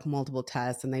do like multiple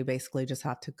tests and they basically just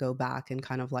have to go back and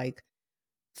kind of like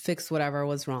fix whatever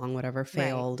was wrong, whatever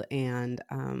failed. And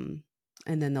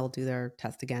then they'll do their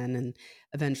test again and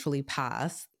eventually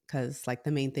pass. Cause like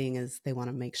the main thing is they want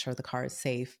to make sure the car is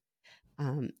safe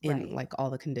in like all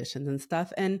the conditions and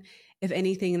stuff. And if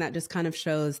anything, that just kind of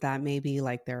shows that maybe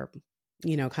like they're,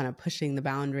 you know, kind of pushing the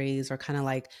boundaries or kind of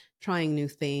like trying new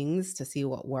things to see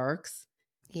what works.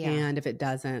 Yeah. And if it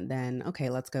doesn't, then okay,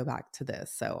 let's go back to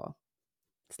this. So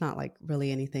it's not like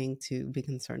really anything to be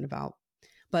concerned about.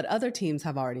 but other teams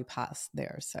have already passed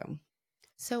there.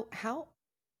 So how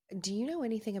do you know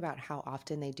anything about how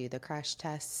often they do the crash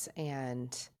tests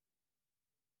and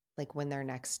like when their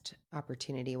next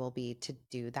opportunity will be to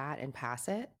do that and pass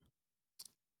it?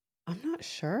 I'm not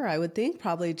sure. I would think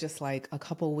probably just like a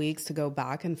couple weeks to go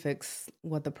back and fix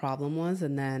what the problem was,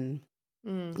 and then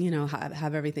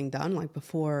have everything done like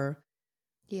before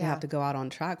they have Yeah. to go out on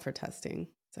track for testing.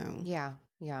 So Yeah.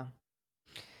 Yeah.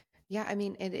 Yeah, I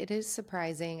mean, it is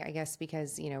surprising, I guess,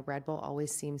 because, Red Bull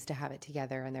always seems to have it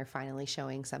together and they're finally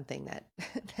showing something that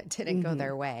that didn't go hmm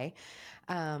their way.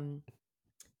 Um,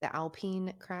 the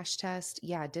Alpine crash test,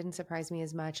 yeah, it didn't surprise me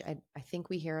as much. I think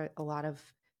we hear a lot of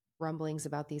rumblings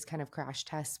about these kind of crash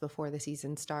tests before the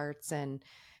season starts. And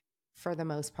for the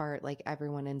most part, like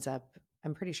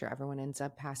I'm pretty sure everyone ends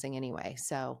up passing anyway.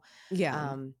 So yeah,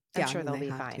 I'm yeah. I sure mean, they'll they be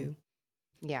have fine. to.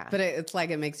 Yeah. But it's like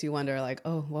it makes you wonder, like,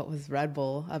 oh, what was Red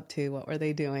Bull up to? What were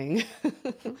they doing?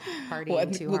 Partying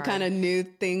what too what kind hard. of new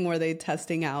thing were they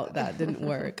testing out that didn't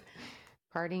work?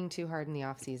 Partying too hard in the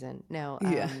off season. No.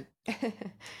 Yeah,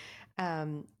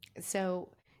 Um, so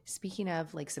speaking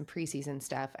of like some preseason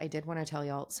stuff, I did want to tell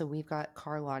y'all. So we've got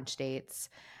car launch dates.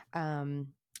 Um,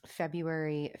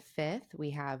 February 5th,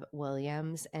 we have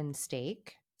Williams and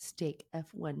Stake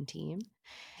F1 team.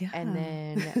 And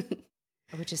yeah. then,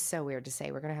 which is so weird to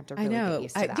say, we're going to have to I really get know.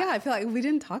 used to that. I feel like we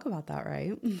didn't talk about that,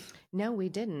 right? No, we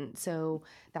didn't. So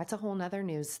that's a whole nother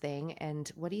news thing. And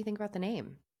what do you think about the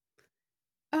name?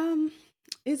 Um,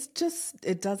 it's just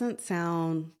it doesn't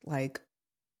sound like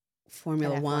An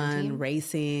Formula F1 One team?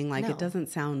 racing. Like it No. doesn't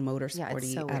sound Yeah, it's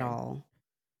motorsporty so at weird. all.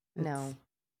 It's No.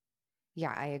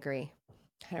 Yeah, I agree.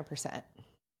 100%.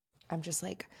 I'm just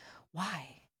like,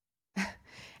 why?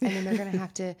 And then they're going to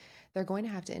have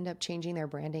to end up changing their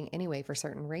branding anyway for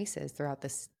certain races throughout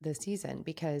this season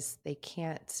because they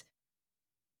can't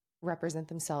represent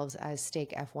themselves as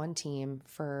Stake F1 team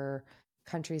for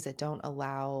countries that don't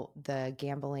allow the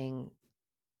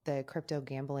crypto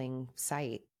gambling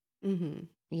site, hmm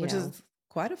you Which know. is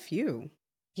quite a few.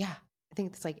 Yeah. I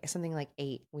think it's like something like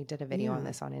 8. We did a video on Yeah.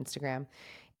 this on Instagram.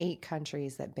 8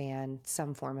 countries that ban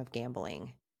some form of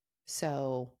gambling.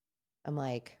 So I'm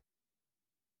like,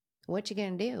 what you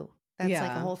gonna do? That's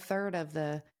like Yeah.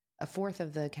 a fourth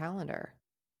of the calendar.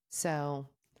 So,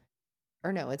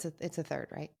 or no, it's a third,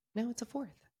 right? No, it's a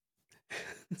fourth.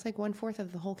 It's like 1/4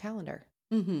 of the whole calendar.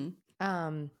 hmm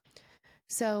Um,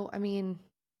 so I mean,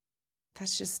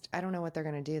 that's just I don't know what they're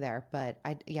gonna do there, but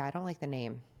I don't like the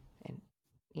name, and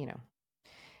you know,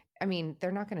 I mean,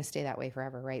 they're not gonna stay that way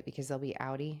forever, right? Because they'll be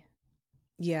Audi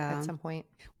at Yeah. some point.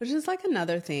 Which is like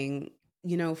another thing,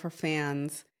 for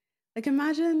fans. Like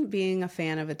imagine being a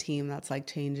fan of a team that's like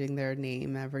changing their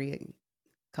name every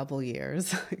couple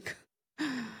years. Like,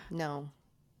 No,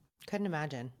 couldn't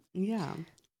imagine. yeah.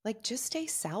 Like, just stay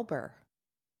Sauber.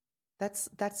 That's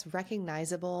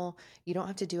recognizable. You don't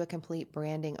have to do a complete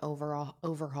branding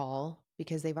overhaul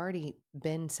because they've already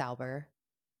been Sauber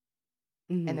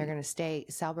and they're hmm going to stay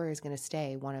Sauber is going to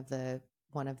stay one of the,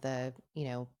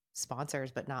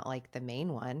 sponsors but not like the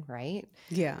main one, right?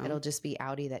 Yeah. It'll just be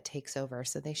Audi that takes over.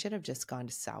 So they should have just gone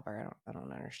to Sauber. I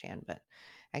don't understand, but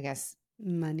I guess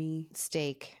Money.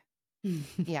 Stake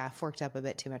yeah, forked up a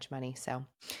bit too much money. So,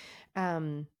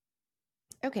 um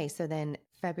okay, so then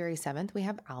February 7th, we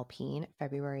have Alpine.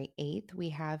 February 8th, we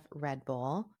have Red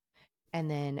Bull. And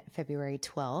then February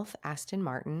 12th, Aston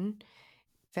Martin.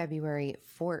 February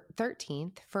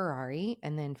 13th, Ferrari.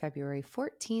 And then February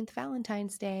 14th,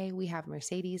 Valentine's Day, we have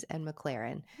Mercedes and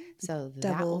McLaren. So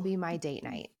that will Double be my date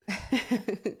night.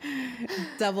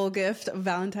 double gift,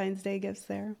 Valentine's Day gifts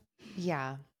there.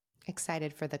 Yeah,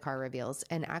 excited for the car reveals.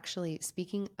 And actually,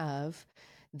 speaking of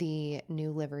the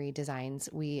new livery designs,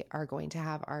 we are going to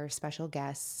have our special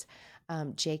guests,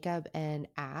 Jacob and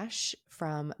Ash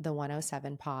from the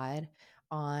 107 pod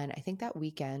on, I think that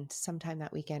weekend, sometime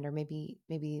that weekend, or maybe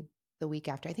the week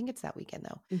after. I think it's that weekend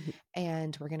though. Mhm.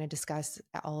 And we're going to discuss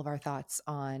all of our thoughts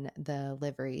on the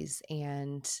liveries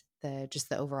and the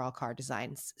overall car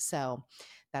designs. So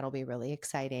that'll be really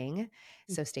exciting.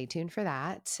 So stay tuned for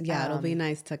that. Yeah, it'll be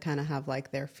nice to kind of have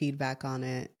like their feedback on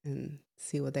it and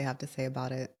see what they have to say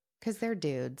about it. Because they're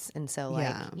dudes. And so,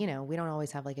 like, Yeah. we don't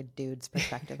always have like a dude's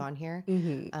perspective on here.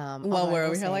 Well, Although I we're will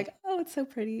over here say, like, oh, it's so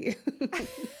pretty.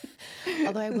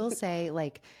 although I will say,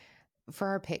 like, for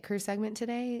our pit crew segment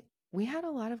today, we had a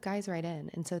lot of guys write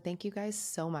in. And so thank you guys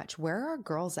so much. Where are our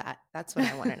girls at? That's what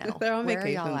I want to know. They're on Where are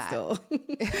y'all vacation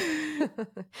at?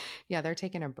 still. Yeah, they're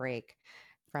taking a break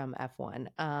from F1.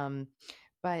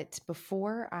 But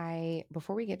before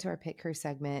we get to our pit crew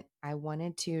segment, I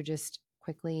wanted to just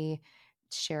quickly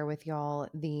share with y'all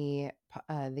the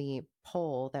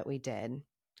poll that we did.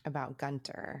 about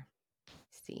Guenther.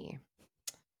 Let's see.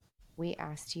 We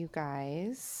asked you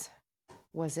guys,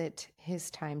 was it his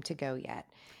time to go yet?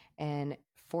 And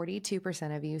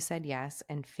 42% of you said yes,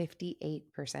 and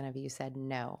 58% of you said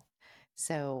no.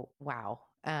 So, wow.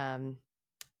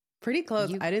 Pretty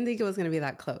close. I didn't think it was going to be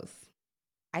that close.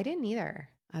 I didn't either.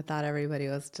 I thought everybody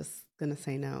was just going to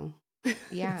say no.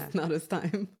 Yeah. It's not his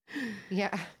time.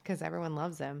 Yeah, because everyone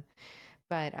loves him.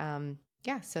 But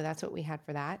yeah, so that's what we had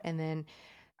for that. And then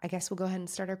I guess we'll go ahead and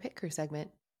start our pit crew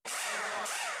segment.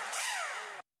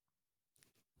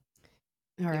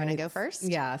 All right. You want to go first?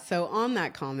 Yeah. So on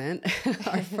that comment,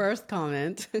 our first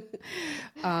comment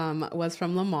was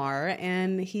from Lamar,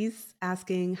 and he's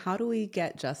asking, how do we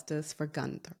get justice for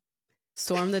Guenther?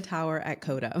 Storm the tower at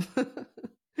Coda.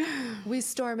 We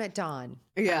storm at dawn.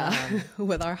 Yeah.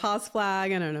 With our Haas flag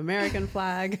and an American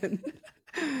flag.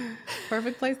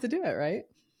 Perfect place to do it, right?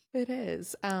 It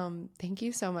is. Thank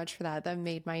you so much for that. That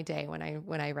made my day when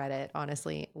I read it.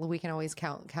 Honestly, we can always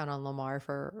count on Lamar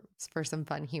for some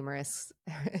fun, humorous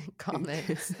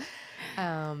comments.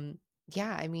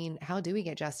 Yeah, I mean, how do we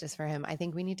get justice for him? I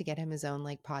think we need to get him his own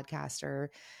like podcast or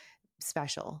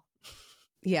special.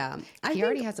 Yeah, he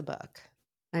already has a book.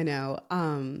 I know.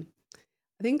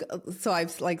 I think so.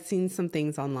 I've like seen some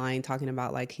things online talking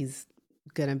about like he's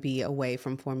gonna be away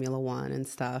from Formula One and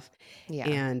stuff. Yeah.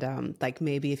 And like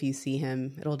maybe if you see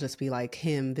him, it'll just be like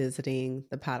him visiting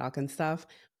the paddock and stuff.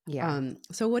 Yeah.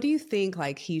 So what do you think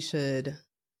like he should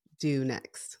do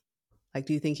next? Like,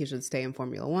 do you think he should stay in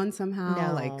Formula One somehow?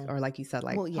 No. Like, or like you said,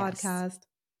 like podcast?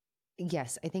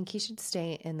 Yes, I think he should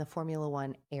stay in the Formula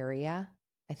One area.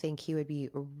 I think he would be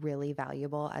really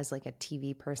valuable as like a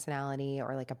TV personality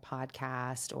or like a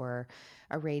podcast or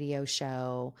a radio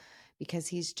show because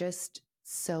he's just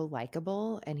so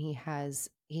likable and he has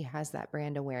that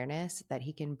brand awareness that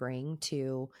he can bring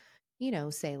to, you know,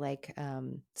 say like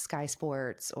Sky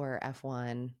Sports or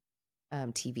F1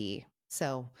 TV.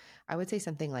 So I would say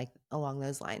something like along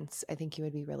those lines. I think he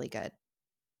would be really good.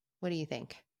 What do you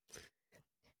think?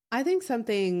 I think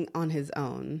something on his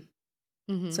own.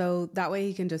 Mm-hmm. So that way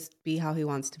he can just be how he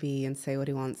wants to be and say what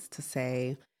he wants to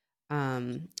say.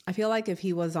 I feel like if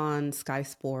he was on Sky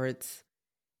Sports,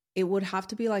 it would have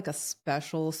to be like a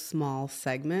special small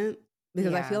segment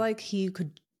because I feel like he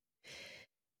could,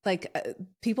 like,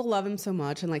 people love him so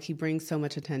much and like he brings so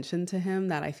much attention to him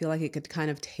that I feel like it could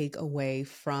kind of take away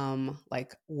from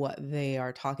like what they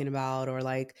are talking about or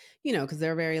like, you know, because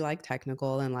they're very like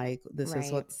technical and like this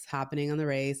is what's happening on the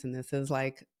race and this is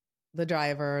like the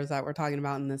drivers that we're talking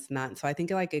about and this and that. And so I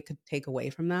think like it could take away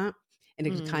from that and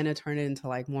it could kind of turn it into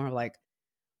like more of like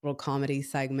a little comedy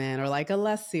segment or like a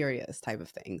less serious type of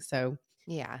thing. So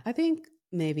yeah, I think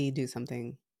maybe do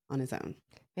something on his own.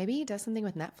 Maybe he does something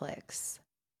with Netflix.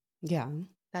 Yeah.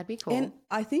 That'd be cool. And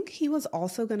I think he was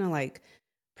also going to like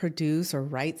produce or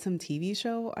write some TV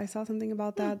show. I saw something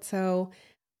about that. So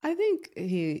I think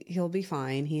he'll be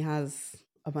fine. He has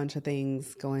a bunch of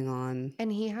things going on.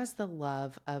 And he has the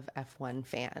love of F1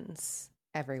 fans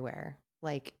everywhere.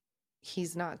 Like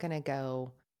he's not going to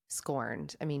go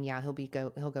scorned. I mean, yeah,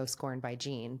 he'll go scorned by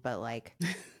Gene, but like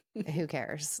who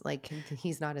cares? Like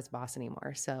he's not his boss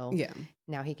anymore. So yeah,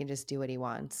 now he can just do what he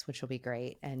wants, which will be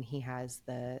great. And he has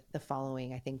the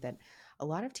following, I think, that a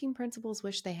lot of team principals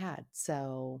wish they had.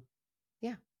 So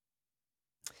yeah.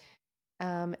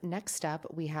 Next up,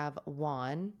 we have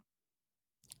Juan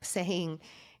saying,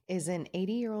 is an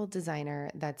 80-year-old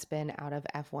designer that's been out of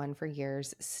F1 for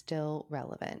years still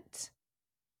relevant?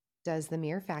 Does the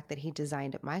mere fact that he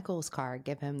designed Michael's car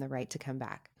give him the right to come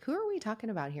back? Who are we talking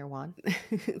about here, Juan?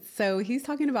 So he's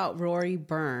talking about Rory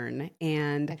Byrne.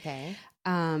 And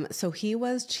so he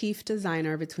was chief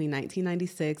designer between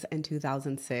 1996 and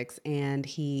 2006. And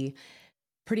he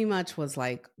pretty much was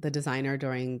like the designer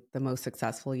during the most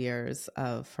successful years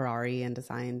of Ferrari and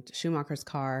designed Schumacher's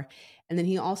car. And then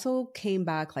he also came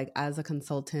back like as a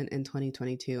consultant in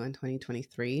 2022 and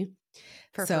 2023.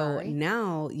 For so Ferrari?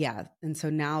 Now, yeah. And so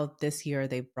now this year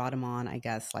they brought him on, I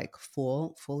guess, like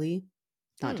fully,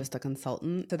 not just a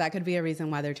consultant. So that could be a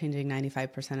reason why they're changing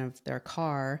 95% of their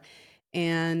car.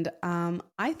 And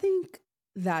I think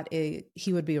that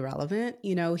he would be relevant.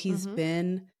 You know, he's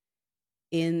been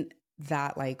in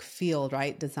that like field,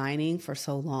 right? Designing for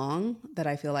so long that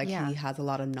I feel like he has a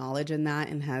lot of knowledge in that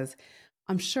and has,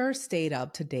 I'm sure, stayed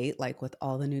up to date, like with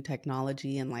all the new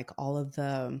technology and like all of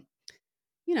the,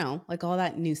 you know, like all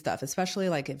that new stuff, especially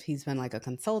like if he's been like a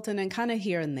consultant and kind of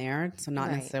here and there. So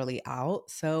not necessarily out.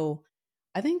 So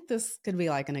I think this could be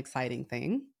like an exciting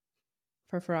thing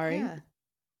for Ferrari. Yeah.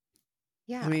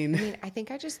 Yeah. I mean, I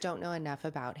think I just don't know enough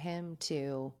about him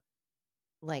to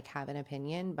like have an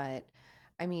opinion, but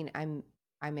I mean,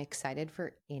 I'm excited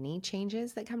for any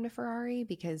changes that come to Ferrari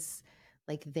because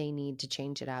like they need to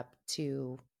change it up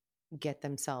to get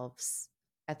themselves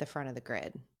at the front of the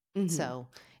grid. Mm-hmm. So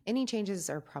any changes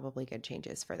are probably good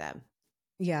changes for them.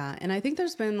 Yeah. And I think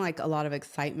there's been like a lot of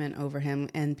excitement over him,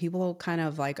 and people kind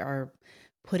of like are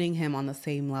putting him on the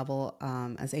same level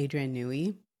as Adrian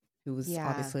Newey, who was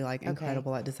obviously like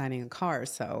incredible at designing a car.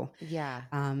 So yeah.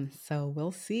 So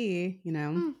we'll see, you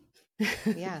know.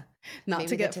 Yeah. Not Maybe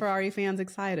to get Ferrari fans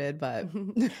excited, but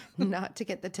not to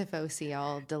get the Tifosi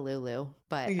all delulu,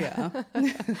 but yeah. but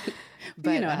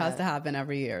you know, it has to happen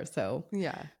every year. So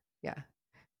yeah.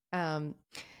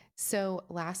 So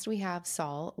last we have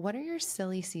Saul. What are your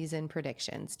silly season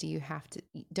predictions?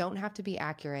 Don't have to be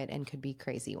accurate and could be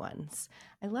crazy ones.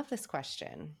 I love this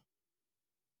question.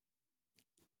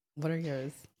 what are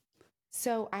yours?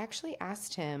 So I actually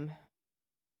asked him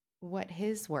what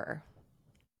his were.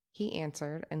 He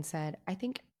answered and said,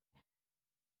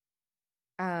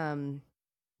 um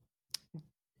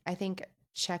I think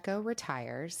Checo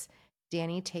retires,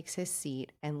 Danny takes his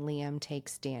seat, and Liam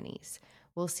takes Danny's.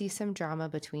 We'll see some drama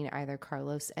between either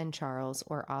Carlos and Charles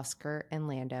or Oscar and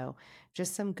Lando.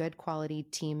 Just some good quality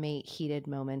teammate heated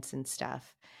moments and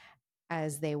stuff,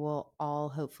 as they will all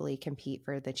hopefully compete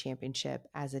for the championship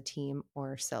as a team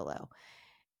or solo.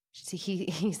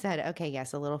 He said, okay,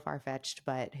 yes, a little far-fetched,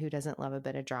 but who doesn't love a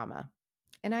bit of drama?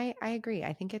 And I agree.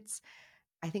 I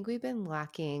think we've been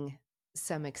lacking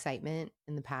some excitement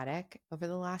in the paddock over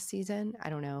the last season. I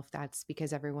don't know if that's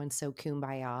because everyone's so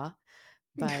kumbaya,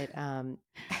 but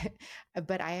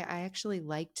but I actually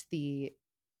liked the,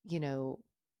 you know,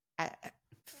 I,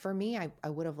 for me, I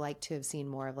would have liked to have seen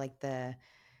more of like the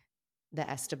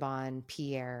Esteban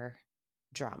Pierre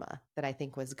drama that I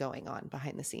think was going on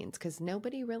behind the scenes because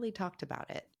nobody really talked about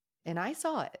it, and I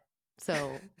saw it,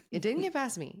 so it didn't get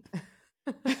past me.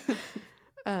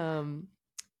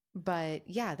 But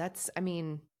yeah,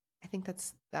 I think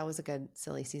that was a good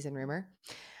silly season rumor.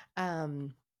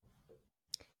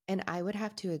 And I would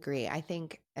have to agree. I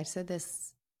think I said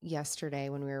this yesterday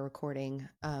when we were recording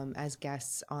as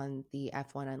guests on the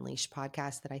F1 Unleashed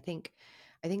podcast that I think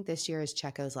this year is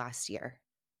Checo's last year.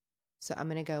 So I'm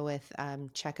going to go with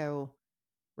Checo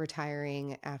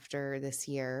retiring after this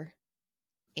year.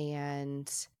 And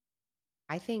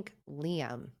I think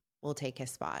Liam will take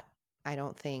his spot. I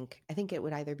think it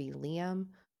would either be Liam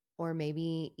or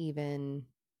maybe even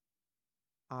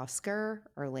Oscar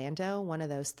or Lando, one of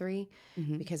those three,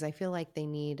 because I feel like they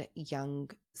need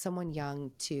someone young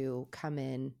to come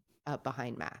in up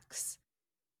behind Max.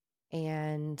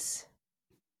 And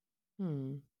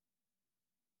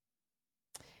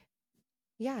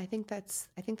yeah, I think that's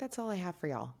all I have for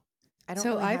y'all. I don't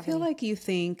really I have feel any. like you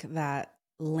think that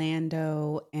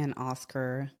Lando and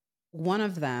Oscar, one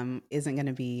of them isn't going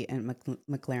to be in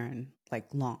McLaren like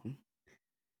long.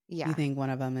 Yeah. You think one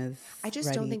of them is I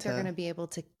just don't think they're going to be able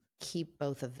to keep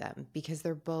both of them because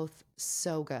they're both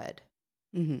so good.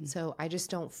 So I just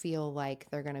don't feel like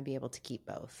they're going to be able to keep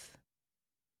both.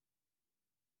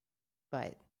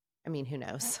 But I mean, who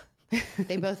knows?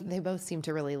 They both seem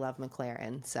to really love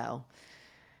McLaren, so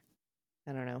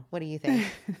I don't know. What do you think?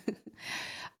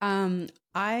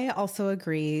 I also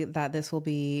agree that this will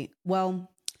be, well,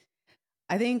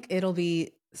 I think it'll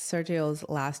be Sergio's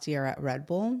last year at Red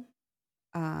Bull.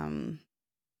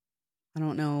 I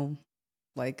don't know,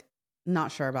 like,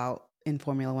 not sure about in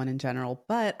Formula One in general,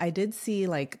 but I did see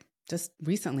like just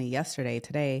recently,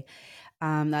 today,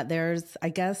 that there's, I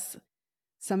guess,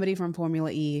 somebody from Formula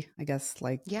E, I guess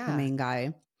like the main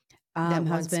guy, that has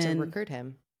wants been to recruit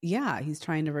him. Yeah, he's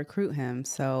trying to recruit him.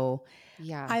 So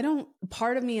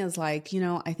part of me is like,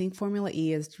 I think Formula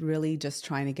E is really just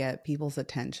trying to get people's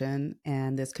attention,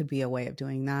 and this could be a way of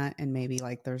doing that. And maybe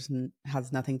like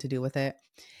has nothing to do with it,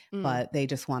 but they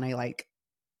just want to like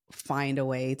find a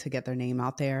way to get their name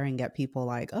out there and get people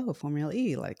like, oh, Formula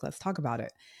E, like, let's talk about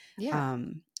it. Yeah.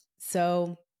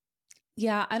 So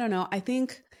yeah, I don't know. I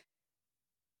think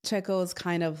Checo's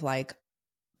kind of like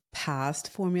past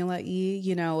Formula E.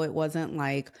 It wasn't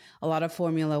like a lot of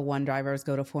Formula One drivers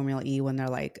go to Formula E when they're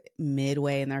like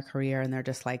midway in their career and they're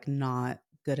just like not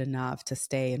good enough to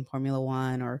stay in Formula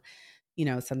One, or,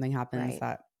 something happens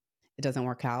that it doesn't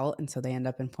work out. And so they end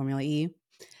up in Formula E.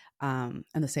 And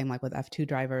the same like with F2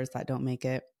 drivers that don't make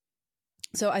it.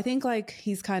 So I think like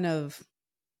he's kind of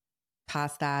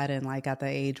past that and like at the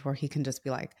age where he can just be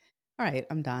like, all right,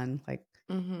 I'm done. Like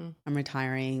I'm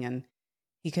retiring, and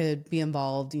he could be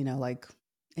involved, like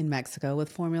in Mexico with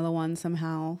Formula One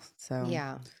somehow. So,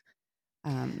 yeah.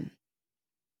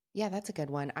 Yeah, that's a good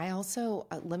one. I also,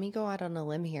 let me go out on a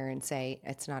limb here and say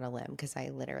it's not a limb because I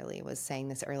literally was saying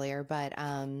this earlier, but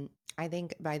I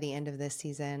think by the end of this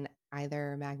season,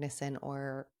 either Magnussen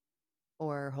or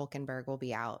Hulkenberg will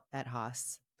be out at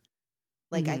Haas.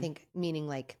 Like, I Hmm. think, meaning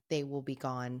like they will be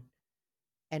gone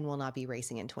and will not be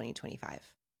racing in 2025.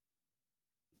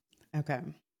 Okay.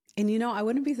 And I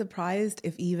wouldn't be surprised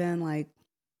if even like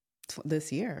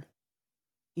this year,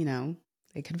 you know,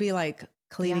 they could be like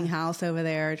cleaning Yeah. house over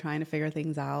there, trying to figure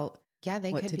things out, Yeah,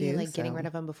 they what could to be do. like getting rid So,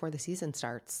 of them before the season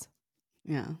starts.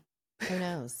 yeah. Who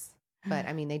knows? But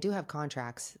I mean, they do have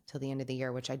contracts till the end of the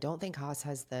year, which I don't think Haas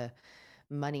has the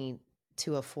money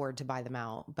to afford to buy them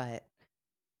out, but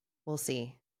we'll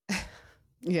see.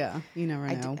 Yeah, you never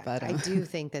I do, know, but I do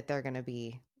think that they're going to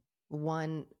be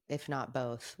one, if not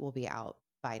both, will be out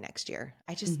by next year.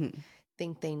 I just mhm.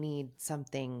 think they need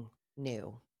something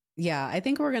new. Yeah, I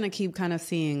think we're going to keep kind of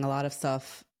seeing a lot of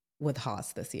stuff with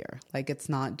Haas this year. Like it's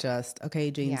not just,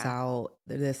 okay, Gene's Yeah. out,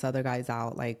 this other guy's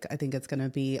out. Like I think it's going to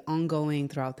be ongoing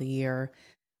throughout the year,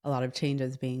 a lot of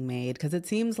changes being made because it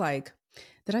seems like,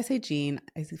 did I say Gene?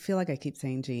 I feel like I keep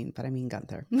saying Gene, but I mean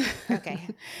Guenther. Okay.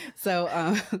 So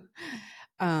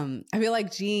I feel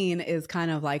like Gene is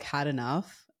kind of like had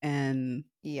enough and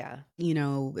Yeah.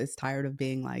 is tired of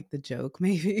being like the joke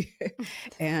maybe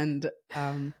and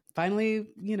finally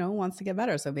wants to get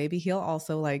better, so maybe he'll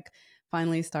also like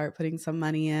finally start putting some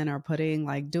money in or putting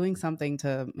like doing something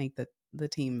to make the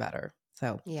team better.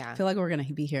 So I Yeah. feel like we're going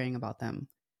to be hearing about them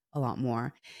a lot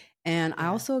more. And I Yeah.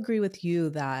 also agree with you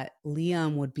that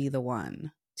Liam would be the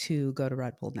one to go to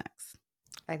Red Bull next.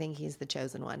 I think he's the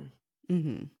chosen one.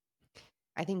 Mm-hmm.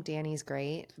 I think Danny's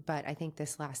great, but I think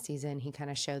this last season he kind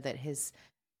of showed that his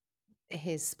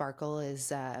sparkle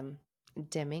is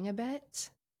dimming a bit.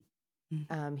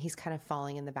 He's kind of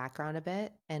falling in the background a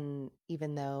bit, and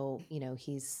even though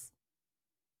he's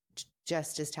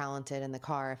just as talented in the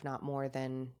car, if not more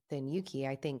than Yuki,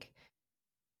 I think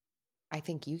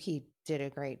Yuki did a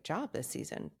great job this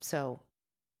season. So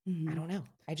I Mm-hmm. don't know.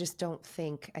 I just don't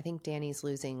think. I think Danny's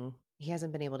losing. He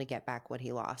hasn't been able to get back what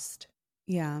he lost.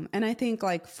 Yeah. And I think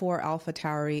like for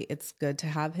AlphaTauri, it's good to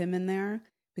have him in there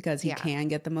because he Yeah, can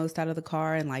get the most out of the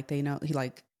car and like they know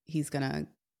he's gonna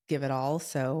give it all.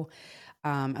 So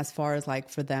as far as like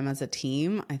for them as a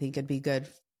team, I think it'd be good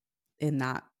in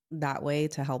that way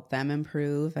to help them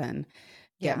improve and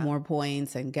get yeah, more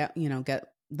points and get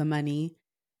the money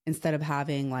instead of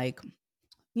having like,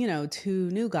 two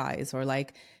new guys or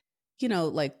like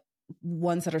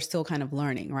ones that are still kind of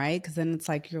learning, right? Because then it's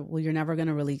like you're never going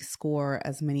to really score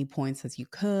as many points as you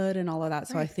could and all of that.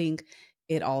 So I right. think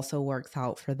it also works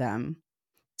out for them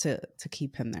to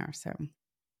keep him there. So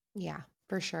Yeah,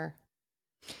 for sure.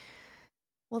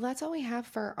 Well, that's all we have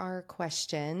for our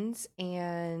questions.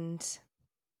 And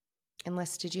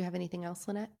unless, did you have anything else,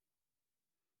 Lynette?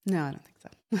 no, I don't think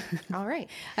so. All right.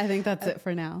 I think that's Uh, it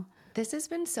for now. this has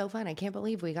been so fun. I can't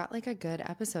believe we got like a good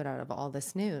episode out of all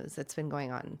this news that's been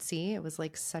going on. See, it was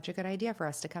like such a good idea for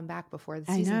us to come back before the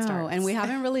I season know. And we starts.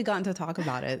 haven't really gotten to talk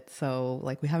about it. So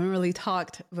like we haven't really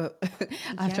talked but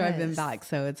after I've been Yes. back.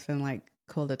 So it's been like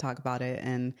cool to talk about it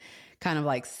and kind of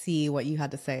like see what you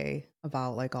had to say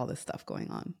about like all this stuff going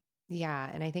on. Yeah,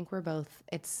 and I think we're both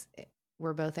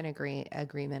in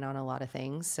agreement on a lot of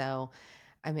things. So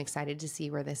I'm excited to see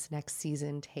where this next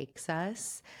season takes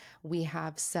us. We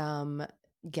have some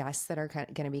guests that are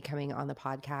going to be coming on the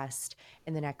podcast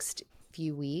in the next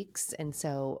few weeks, and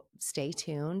so stay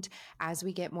tuned. As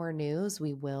we get more news,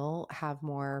 we will have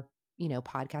more,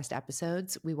 podcast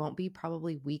episodes. We won't be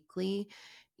probably weekly,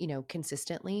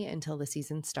 consistently until the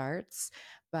season starts,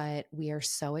 but we are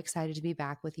so excited to be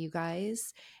back with you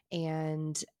guys.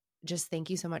 And just thank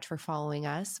you so much for following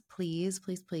us. Please,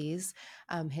 please, please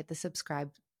hit the subscribe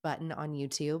button on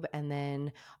YouTube and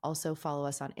then also follow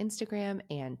us on Instagram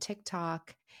and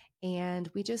TikTok. And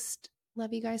we just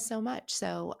love you guys so much.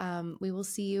 So we will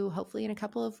see you hopefully in a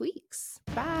couple of weeks.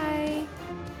 Bye.